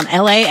birthdays on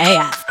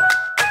LAAF.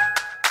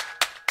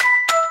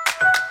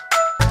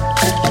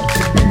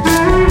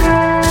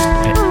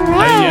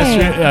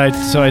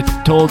 So I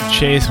told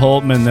Chase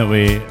Holtman that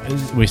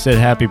we said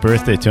happy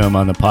birthday to him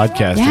on the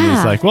podcast, and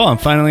he's like, "Well, I'm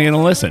finally going to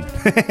listen."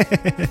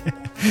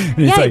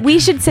 We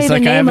should say the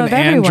name of everyone. I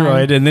have an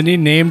Android, and then he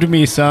named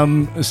me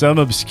some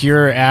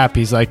obscure app.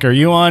 He's like, "Are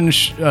you on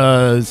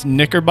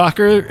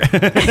Knickerbocker?"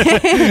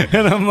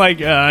 And I'm like,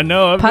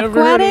 "No, I've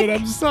never heard of it.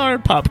 I'm sorry,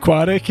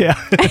 Popquatic." Yeah.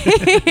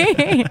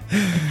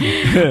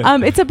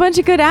 It's a bunch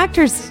of good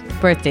actors'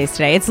 birthdays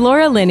today. It's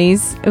Laura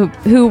Linney's,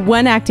 who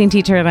one acting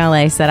teacher in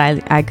LA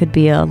said I could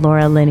be a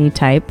Laura Linney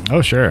type.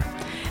 Oh, sure.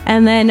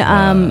 And then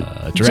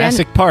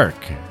Jurassic Park.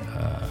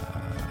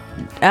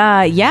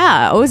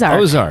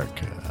 Ozark.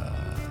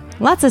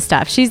 Lots of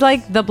stuff. She's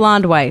like the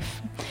blonde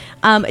wife.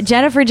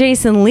 Jennifer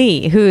Jason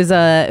Leigh, who's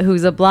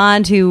a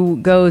blonde who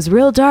goes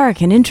real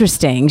dark and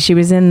interesting. She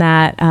was in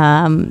that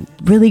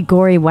really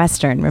gory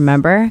Western,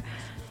 remember?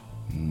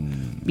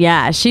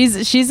 Yeah,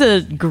 she's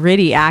a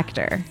gritty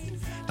actor.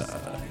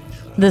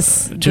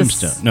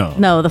 Tombstone.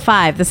 No, the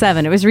 5, the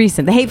 7. It was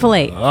recent. The Hateful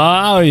Eight.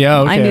 Oh, yeah.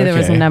 Okay, I knew there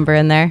was a number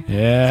in there.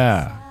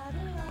 Yeah.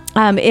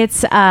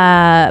 It's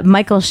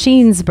Michael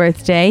Sheen's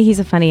birthday. He's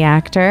a funny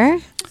actor.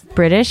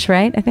 British,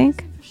 right? I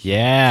think.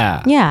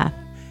 Yeah. Yeah.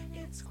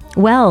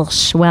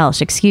 Welsh.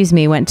 Excuse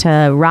me. Went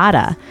to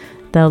RADA,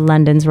 the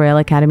London's Royal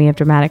Academy of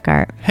Dramatic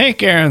Art.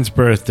 Hank Aaron's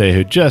birthday,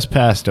 who just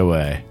passed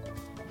away.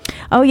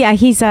 Oh yeah,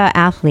 he's an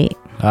athlete.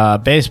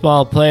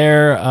 Baseball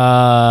player,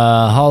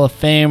 Hall of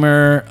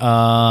Famer,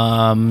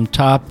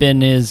 top in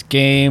his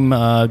game,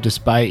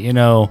 despite,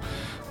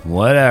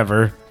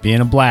 whatever, being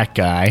a black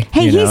guy.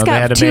 Hey, he's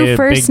got 2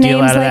 first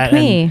names like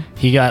me.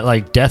 He got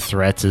like death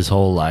threats his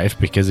whole life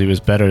because he was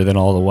better than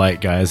all the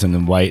white guys, and the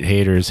white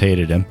haters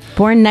hated him.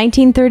 Born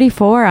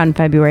 1934 on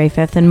February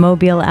 5th in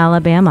Mobile,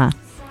 Alabama.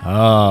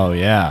 Oh,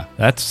 yeah.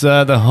 That's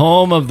the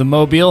home of the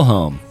Mobile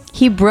home.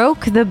 He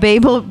broke the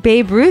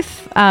Babe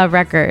Ruth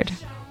record.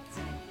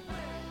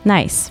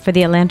 Nice for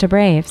the Atlanta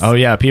Braves. Oh,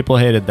 yeah. People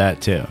hated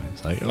that, too.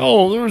 It's like,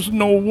 there's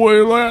no way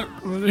that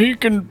he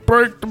can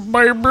break the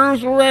Babe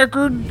Ruth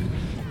record.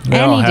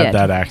 They all have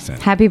that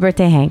accent. Happy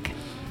birthday, Hank.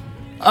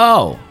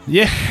 Oh,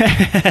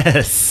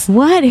 yes.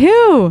 What?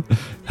 Who?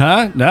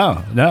 Huh?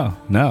 No.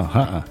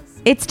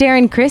 It's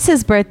Darren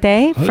Chris's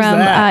birthday. Who's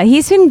that?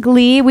 He's in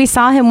Glee. We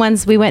saw him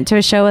once. We went to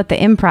a show at the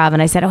Improv,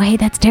 and I said, "Oh, hey,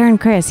 that's Darren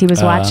Criss." He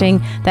was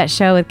watching that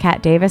show with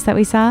Kat Davis that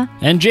we saw.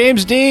 And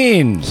James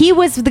Dean. He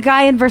was the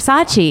guy in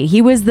Versace.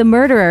 He was the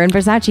murderer in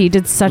Versace. He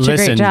did such a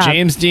great job.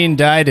 James Dean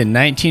died in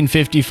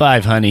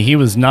 1955, honey. He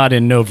was not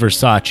in no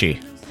Versace.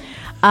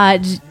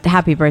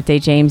 Happy birthday,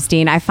 James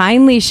Dean. I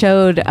finally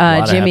showed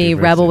Jimmy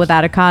Rebel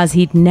Without a Cause.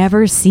 He'd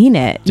never seen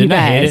it. Didn't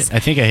I hate it? I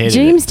think I hated it.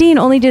 James Dean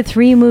only did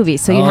 3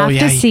 movies, so you have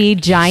to see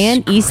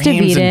Giant, East of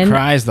Eden, and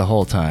cries the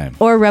whole time,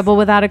 or Rebel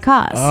Without a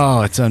Cause.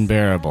 Oh, it's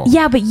unbearable.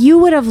 Yeah, but you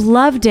would have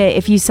loved it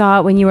if you saw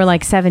it when you were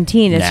like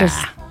 17. It's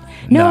just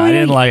no, I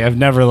didn't like. I've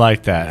never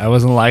liked that. I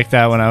wasn't like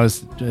that when I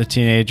was a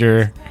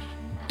teenager.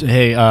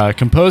 Hey,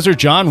 composer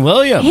John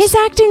Williams. His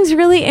acting's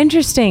really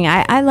interesting.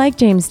 I like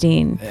James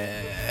Dean.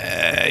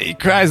 He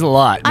cries a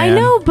lot, man. I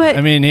know, but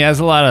I mean, he has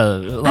a lot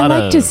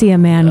of to see a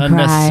man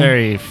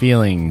unnecessary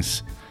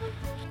feelings.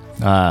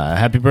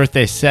 Happy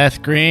birthday,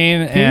 Seth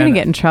Green. You're gonna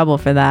get in trouble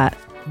for that.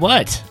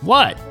 What?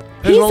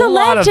 He's a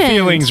lot of legend.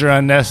 feelings are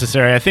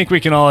unnecessary. I think we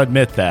can all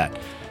admit that.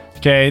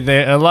 Okay,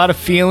 a lot of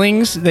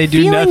feelings. They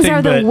do feelings nothing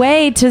are but the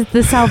way to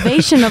the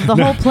salvation of the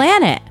whole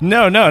planet.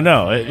 No.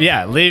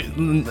 Yeah,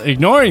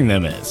 ignoring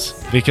them is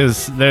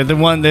because they're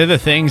the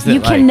things that you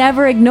can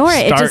never ignore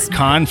it. Start it just,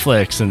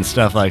 conflicts and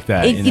stuff like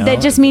that.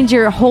 That just means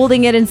you're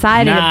holding it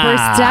inside and it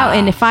bursts out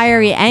in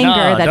fiery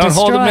anger that don't destroys.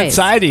 Hold them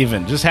inside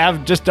even.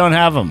 Just don't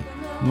have them.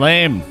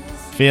 Lame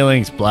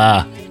feelings.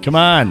 Blah. Come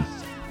on.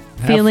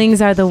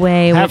 Feelings are the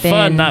way have within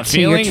fun, not to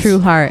feelings. your true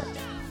heart.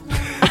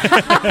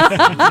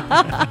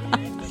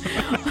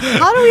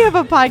 How do we have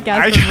a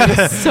podcast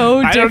that's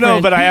so different? I don't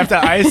know, but I have to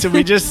isolate.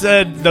 We just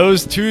said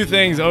those 2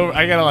 things.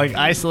 I gotta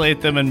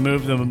isolate them and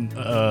move them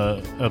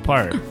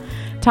apart.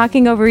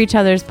 Talking over each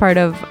other is part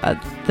of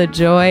the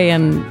joy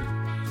and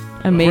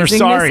amazingness We're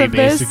sorry, of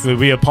this. basically.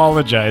 We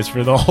apologize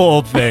for the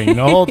whole thing.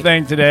 The whole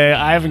thing today.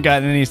 I haven't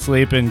gotten any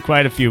sleep in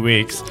quite a few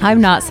weeks. I'm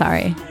not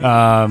sorry.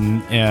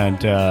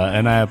 And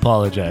I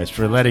apologize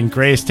for letting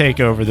Grace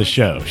take over the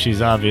show.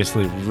 She's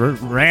obviously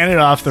ran it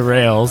off the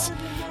rails.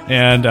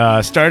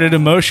 And started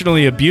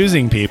emotionally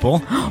abusing people.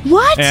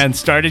 What? And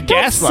started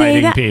Don't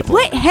gaslighting people.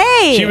 Wait,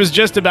 hey! She was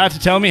just about to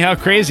tell me how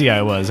crazy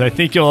I was. I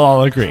think you'll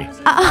all agree.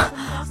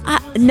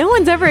 No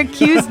one's ever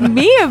accused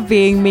me of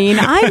being mean.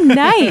 I'm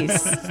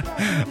nice.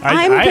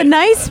 I'm the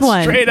nice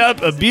one. Straight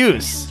up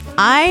abuse.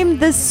 I'm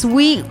the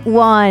sweet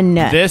one.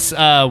 This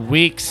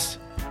week's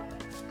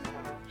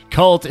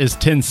cult is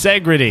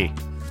tensegrity.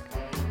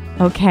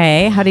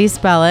 Okay. How do you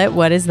spell it?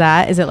 What is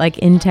that? Is it like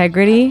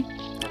integrity?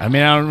 I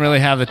mean, I don't really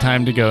have the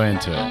time to go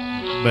into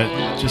it,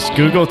 but just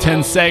Google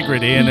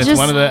tensegrity, and it's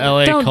one of the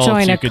LA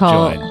cults you could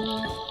join.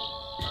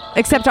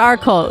 Except our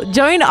cult.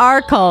 Join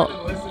our cult.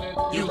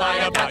 You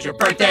lied about your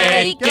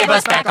birthday. Give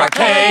us back our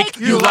cake.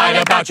 You lied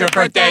about your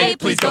birthday.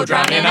 Please go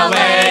drown in a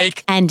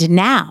lake. And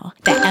now,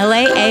 the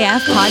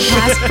LAAF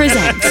podcast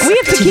presents. We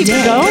have to keep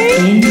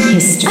going? In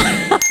history.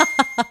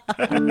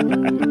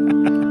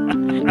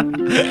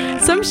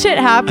 Some shit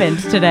happened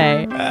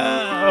today.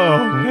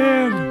 Oh,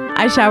 man.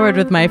 I showered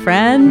with my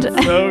friend.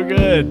 So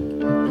good.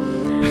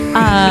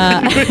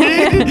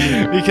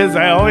 Because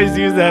I always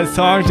use that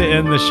song to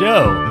end the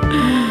show.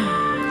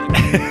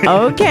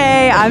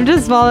 Okay, I'm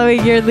just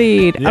following your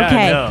lead. Yeah,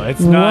 okay. No,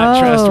 it's not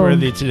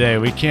trustworthy today.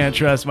 We can't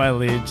trust my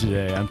lead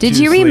today. Did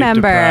you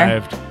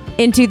remember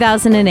in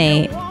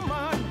 2008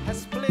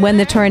 when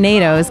the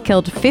tornadoes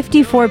killed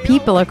 54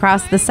 people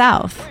across the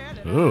South?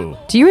 Ooh.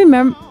 Do you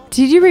remember?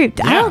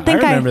 I don't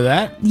think I remember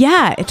that.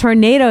 Yeah,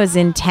 tornadoes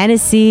in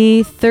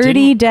Tennessee,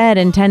 30 dead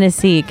in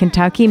Tennessee,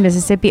 Kentucky,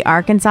 Mississippi,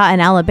 Arkansas,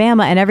 and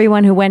Alabama, and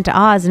everyone who went to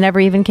Oz never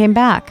even came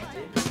back.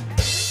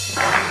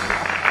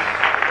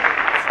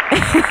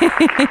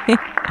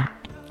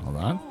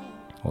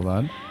 Hold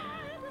on.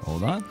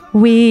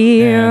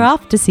 We're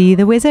off to see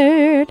the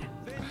wizard.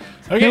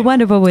 Okay. The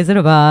wonderful Wizard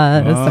of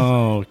Oz.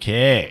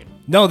 Okay.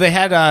 No, they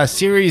had a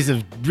series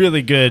of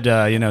really good,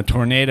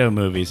 tornado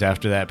movies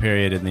after that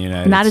period in the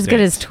United States. Not as good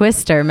as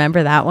Twister.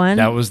 Remember that one?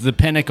 That was the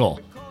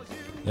pinnacle.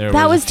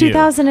 That was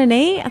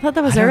 2008? I thought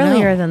that was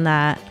earlier than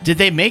that. Did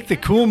they make the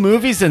cool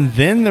movies and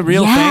then the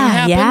real thing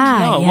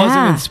happened? No, it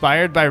wasn't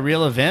inspired by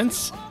real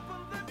events?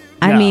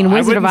 I mean,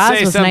 Wizard of Oz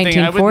was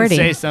 1940. I wouldn't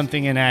say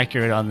something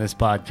inaccurate on this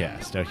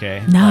podcast,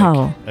 okay?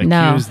 No,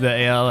 accuse the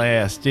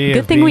LASD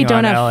Good thing we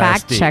don't have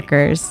fact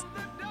checkers.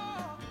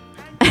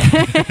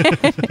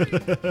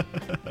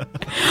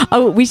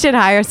 Oh, we should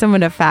hire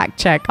someone to fact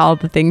check all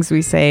the things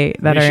we say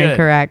that are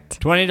incorrect.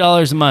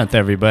 $20 a month,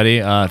 everybody.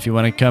 If you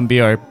want to come be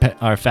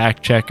our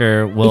fact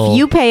checker, if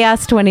you pay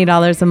us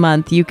 $20 a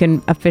month, you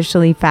can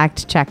officially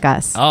fact check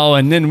us. Oh,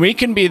 and then we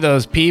can be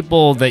those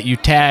people that you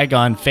tag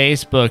on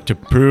Facebook to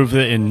prove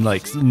that in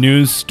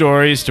news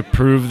stories to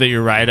prove that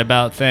you're right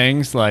about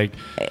things.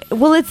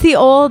 Well, it's the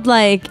old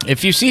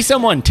if you see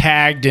someone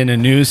tagged in a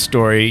news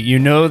story, you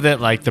know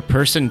that the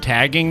person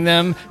tagging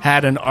them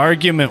had an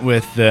argument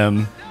with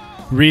them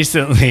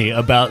recently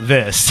about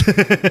this.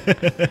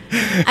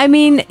 I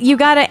mean, you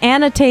got to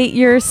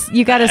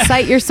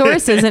cite your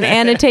sources and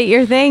annotate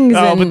your things.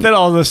 Oh, but then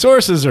all the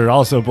sources are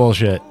also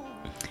bullshit.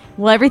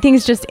 Well,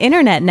 everything's just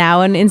internet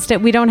now, and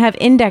instead we don't have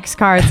index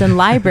cards and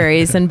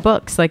libraries and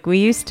books like we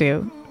used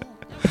to.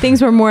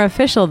 Things were more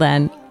official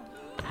then.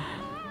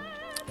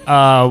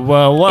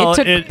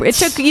 It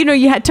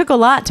took a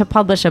lot to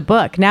publish a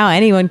book. Now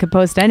anyone could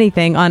post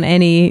anything on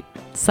any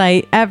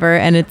site ever,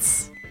 and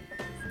it's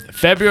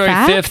February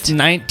 5th,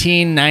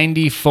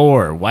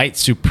 1994. White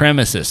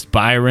supremacist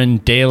Byron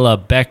De La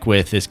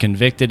Beckwith is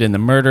convicted in the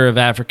murder of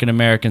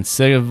African-American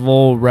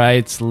civil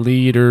rights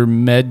leader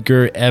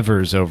Medgar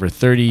Evers over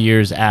 30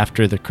 years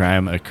after the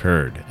crime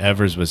occurred.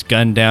 Evers was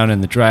gunned down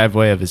in the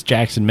driveway of his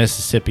Jackson,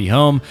 Mississippi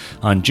home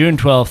on June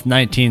 12th,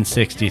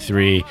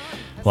 1963,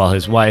 while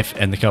his wife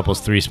and the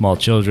couple's 3 small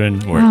children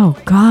were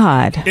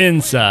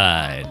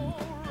inside.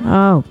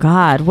 Oh,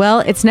 God. Well,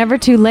 it's never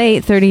too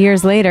late 30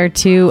 years later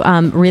to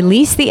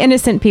release the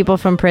innocent people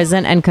from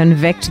prison and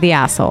convict the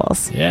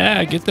assholes.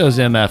 Yeah, get those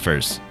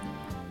MFers.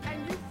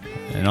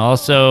 And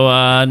also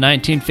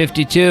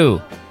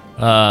 1952,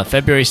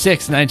 February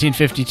 6th,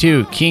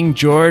 1952, King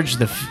George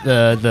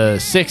the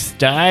Sixth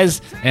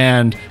dies,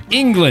 and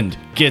England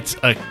gets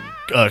a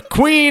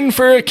queen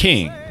for a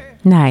king.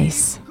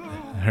 Nice.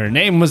 Her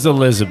name was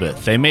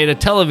Elizabeth. They made a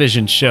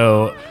television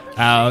show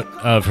out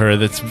of her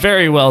that's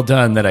very well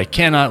done that I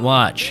cannot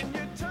watch.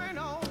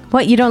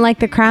 What, you don't like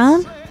The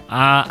Crown?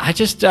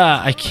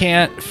 I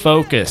can't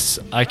focus.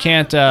 I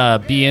can't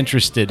be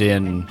interested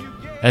in,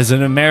 as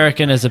an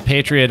American, as a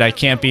patriot, I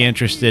can't be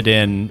interested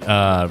in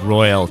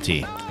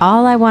royalty.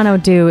 All I want to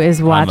do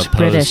is watch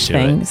British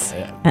things.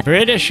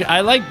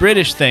 I like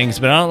British things,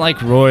 but I don't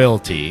like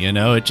royalty,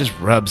 It just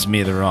rubs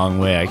me the wrong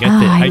way. I get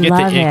the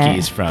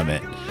ickies from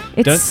it.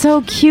 It's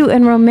so cute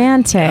and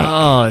romantic.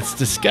 Oh, it's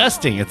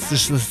disgusting. It's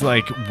just this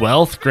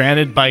wealth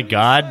granted by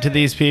God to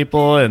these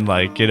people and the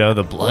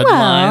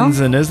bloodlines.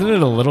 And isn't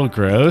it a little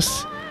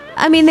gross?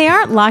 I mean, they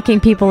aren't locking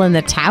people in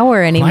the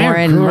tower anymore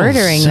and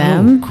murdering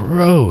them.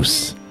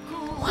 Gross.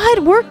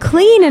 What? We're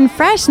clean and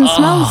fresh and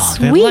smell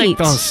sweet.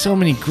 They so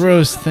many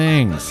gross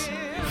things.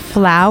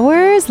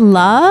 Flowers,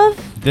 love.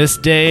 This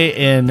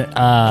day in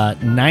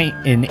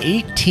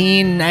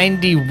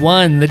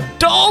 1891, the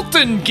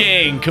Dalton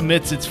Gang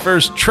commits its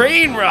first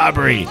train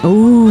robbery.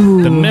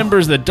 Ooh. The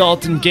members of the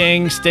Dalton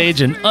Gang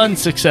stage an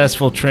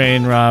unsuccessful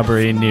train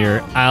robbery near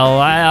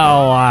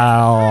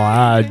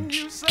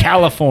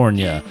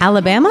California.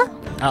 Alabama?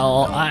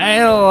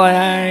 Iowa.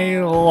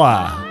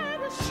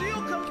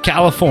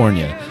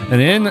 California.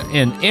 An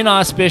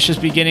inauspicious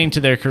beginning to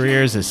their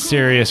careers as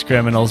serious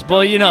criminals.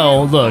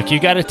 Well, look, you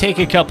got to take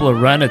a couple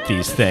of run at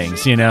these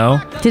things, Did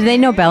they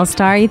know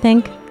Bellstar, you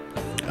think?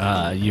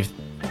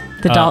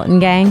 The Dalton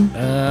gang?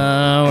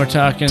 We're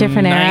talking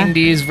different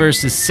 90s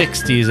versus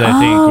 60s, I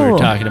think. We were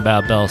talking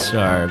about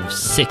Bellstar.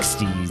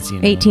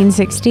 60s,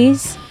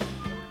 1860s?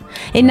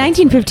 In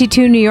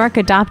 1952, New York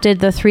adopted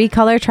the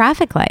 3-color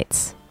traffic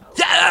lights.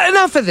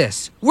 Enough of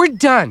this. We're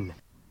done.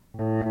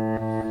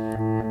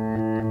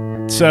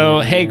 So,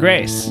 hey,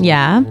 Grace.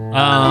 Yeah?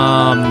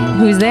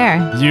 Who's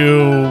there?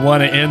 You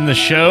want to end the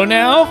show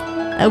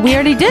now? We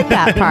already did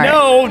that part.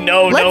 No.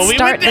 Let's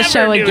start the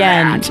show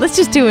again. That. Let's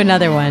just do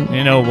another one.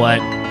 You know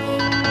what?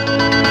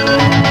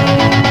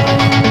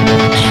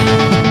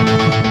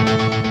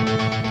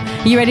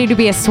 You ready to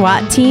be a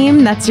SWAT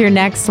team? That's your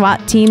next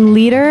SWAT team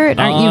leader?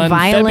 Aren't you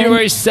violent? On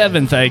February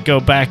 7th, I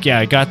go back. Yeah,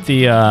 I got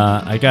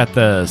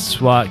the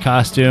SWAT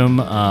costume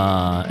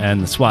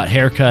and the SWAT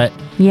haircut.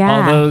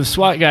 Yeah. Although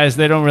SWAT guys,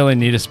 they don't really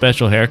need a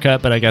special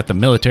haircut, but I got the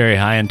military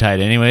high and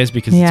tight anyways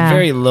because it's a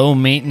very low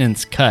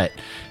maintenance cut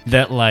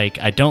that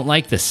I don't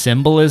like the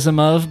symbolism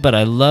of, but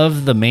I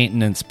love the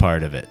maintenance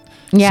part of it.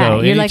 Yeah,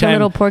 so you're like a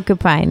little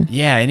porcupine.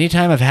 Yeah,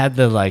 anytime I've had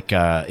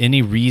the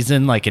any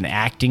reason, like an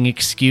acting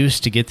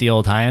excuse to get the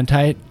old high and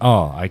tight,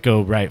 I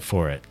go right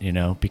for it,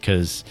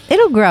 because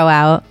it'll grow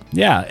out.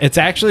 Yeah, it's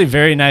actually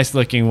very nice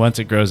looking once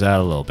it grows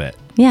out a little bit.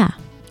 Yeah.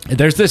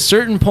 There's this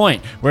certain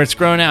point where it's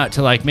grown out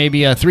to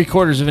maybe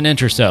 3/4 of an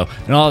inch or so,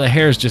 and all the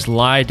hairs just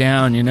lie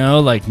down,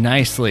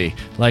 nicely,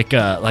 like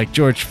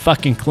George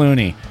fucking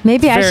Clooney.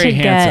 Maybe it's I very should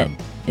handsome.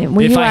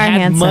 If I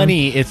had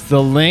money, it's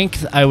the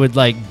length. I would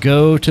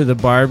go to the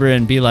barber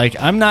and be like,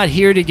 I'm not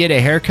here to get a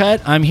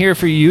haircut. I'm here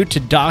for you to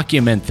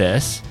document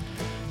this.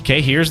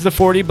 Okay, here's the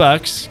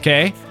 $40.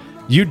 Okay,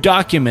 you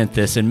document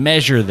this and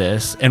measure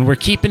this, and we're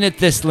keeping it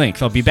this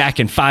length. I'll be back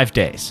in 5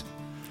 days.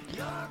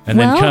 And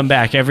then come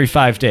back every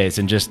 5 days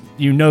and just,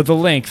 the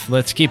length.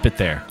 Let's keep it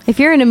there. If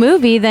you're in a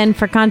movie, then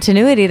for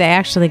continuity, they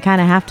actually kind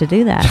of have to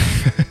do that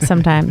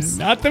sometimes.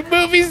 Not the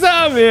movies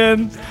I'm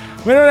in.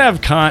 We don't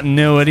have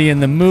continuity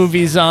in the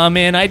movies I'm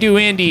in. I do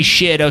indie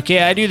shit,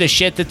 okay? I do the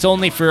shit that's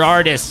only for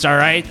artists, all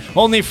right?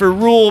 Only for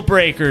rule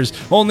breakers,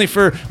 only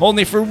for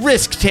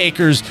risk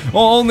takers,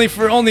 only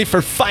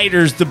for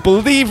fighters, the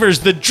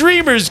believers, the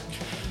dreamers.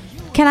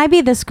 Can I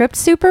be the script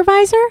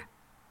supervisor?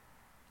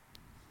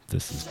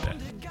 This is bad.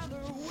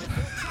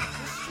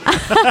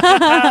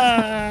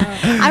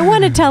 I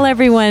want to tell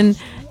everyone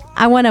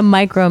I want to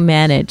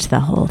micromanage the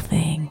whole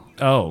thing.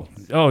 Oh,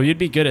 you'd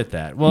be good at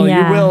that. Well, you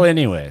will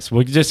anyways.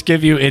 We'll just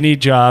give you any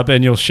job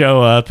and you'll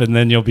show up and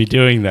then you'll be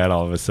doing that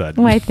all of a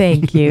sudden. Why,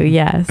 thank you.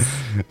 Yes.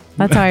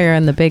 That's how you're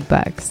in the big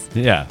bucks.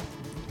 Yeah.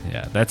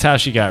 That's how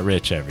she got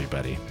rich,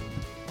 everybody.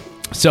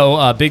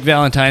 So, big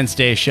Valentine's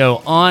Day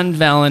show on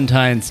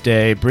Valentine's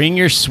Day. Bring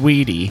your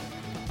sweetie.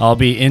 I'll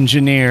be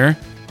engineer.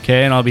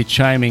 Okay, and I'll be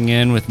chiming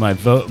in with my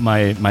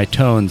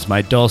tones,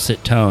 my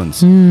dulcet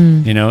tones.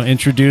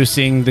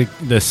 Introducing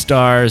the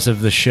stars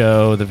of the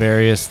show, the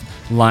various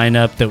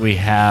lineup that we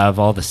have,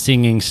 all the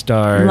singing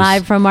stars.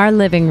 Live from our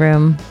living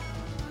room.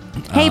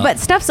 Hey, but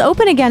stuff's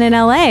open again in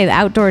LA.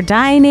 Outdoor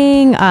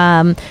dining,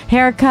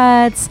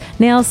 haircuts,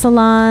 nail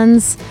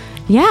salons.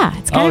 Yeah,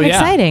 it's kind of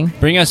exciting.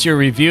 Bring us your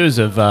reviews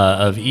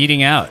of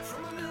eating out.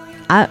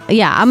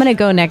 I'm going to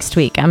go next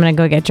week. I'm going to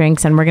go get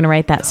drinks, and we're going to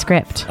write that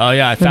script. Oh,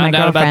 yeah. I found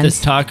out about this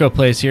taco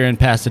place here in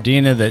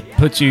Pasadena that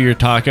puts you your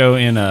taco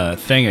in a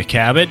thing of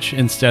cabbage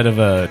instead of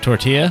a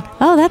tortilla.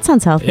 Oh, that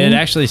sounds healthy. It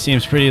actually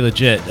seems pretty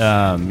legit.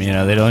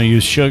 They don't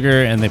use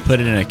sugar, and they put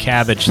it in a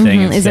cabbage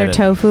thing. Is there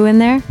tofu in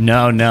there?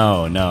 No.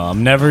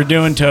 I'm never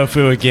doing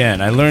tofu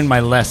again. I learned my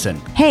lesson.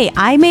 Hey,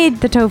 I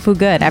made the tofu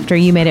good after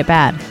you made it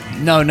bad.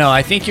 No.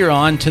 I think you're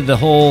on to the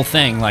whole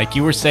thing. Like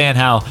you were saying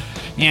how,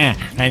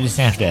 I just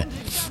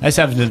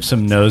have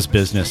some nose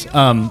business.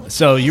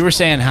 So you were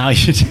saying how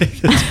you take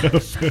the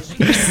tofu.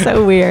 You're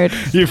so weird.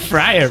 You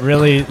fry it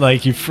really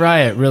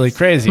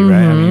crazy,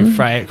 right? I mean, you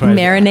fry it quite.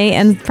 Marinate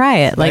and fry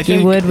it like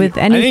you would with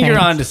anything. I think you're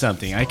onto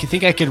something. I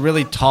think I could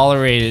really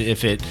tolerate it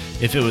if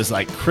it was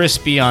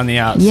crispy on the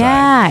outside.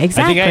 Yeah,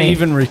 exactly. I think I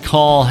even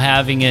recall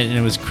having it and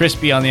it was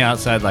crispy on the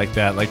outside like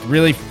that,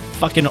 really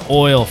fucking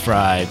oil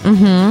fried,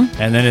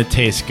 and then it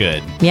tastes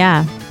good.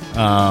 Yeah.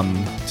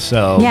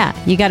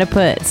 You got to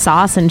put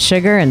sauce and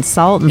sugar and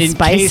salt and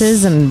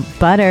spices and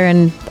butter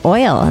and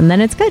oil, and then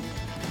it's good.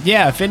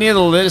 Yeah, if any of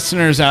the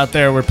listeners out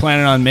there were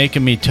planning on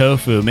making me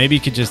tofu, maybe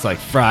you could just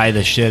fry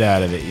the shit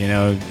out of it,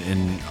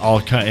 in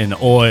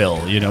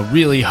oil,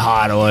 really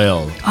hot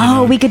oil.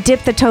 We could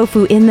dip the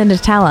tofu in the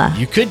Nutella.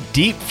 You could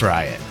deep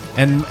fry it.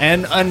 And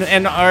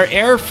our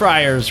air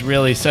fryer's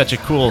really such a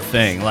cool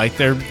thing.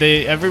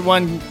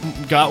 Everyone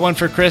got one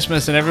for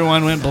Christmas and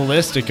everyone went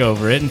ballistic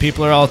over it, and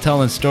people are all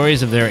telling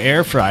stories of their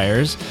air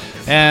fryers,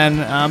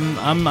 and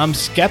I'm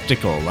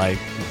skeptical.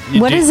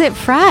 What does it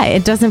fry?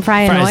 It doesn't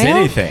fry in oil? Fries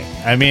anything.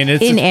 I mean,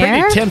 it's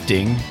air? pretty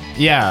tempting.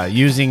 Yeah,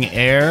 using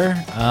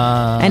air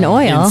and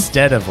oil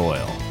instead of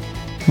oil.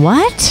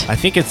 What? I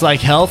think it's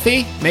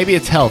healthy. Maybe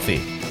it's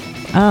healthy.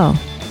 Oh.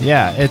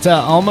 Yeah, it's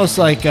almost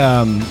like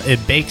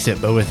it bakes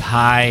it, but with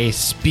high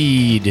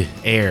speed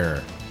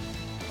air.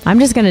 I'm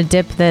just going to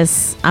dip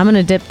this. I'm going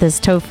to dip this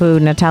tofu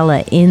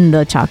Nutella in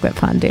the chocolate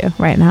fondue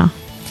right now.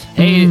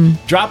 Hey,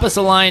 drop us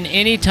a line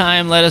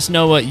anytime. Let us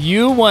know what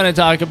you want to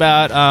talk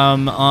about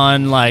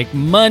on like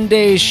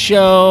Monday's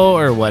show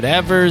or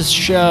whatever's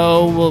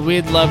show. Well,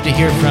 we'd love to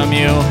hear from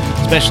you,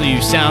 especially you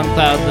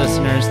SoundCloud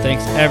listeners.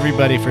 Thanks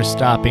everybody for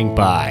stopping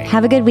by.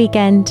 Have a good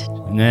weekend.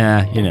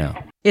 Nah, you know.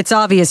 It's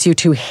obvious you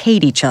two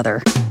hate each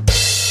other.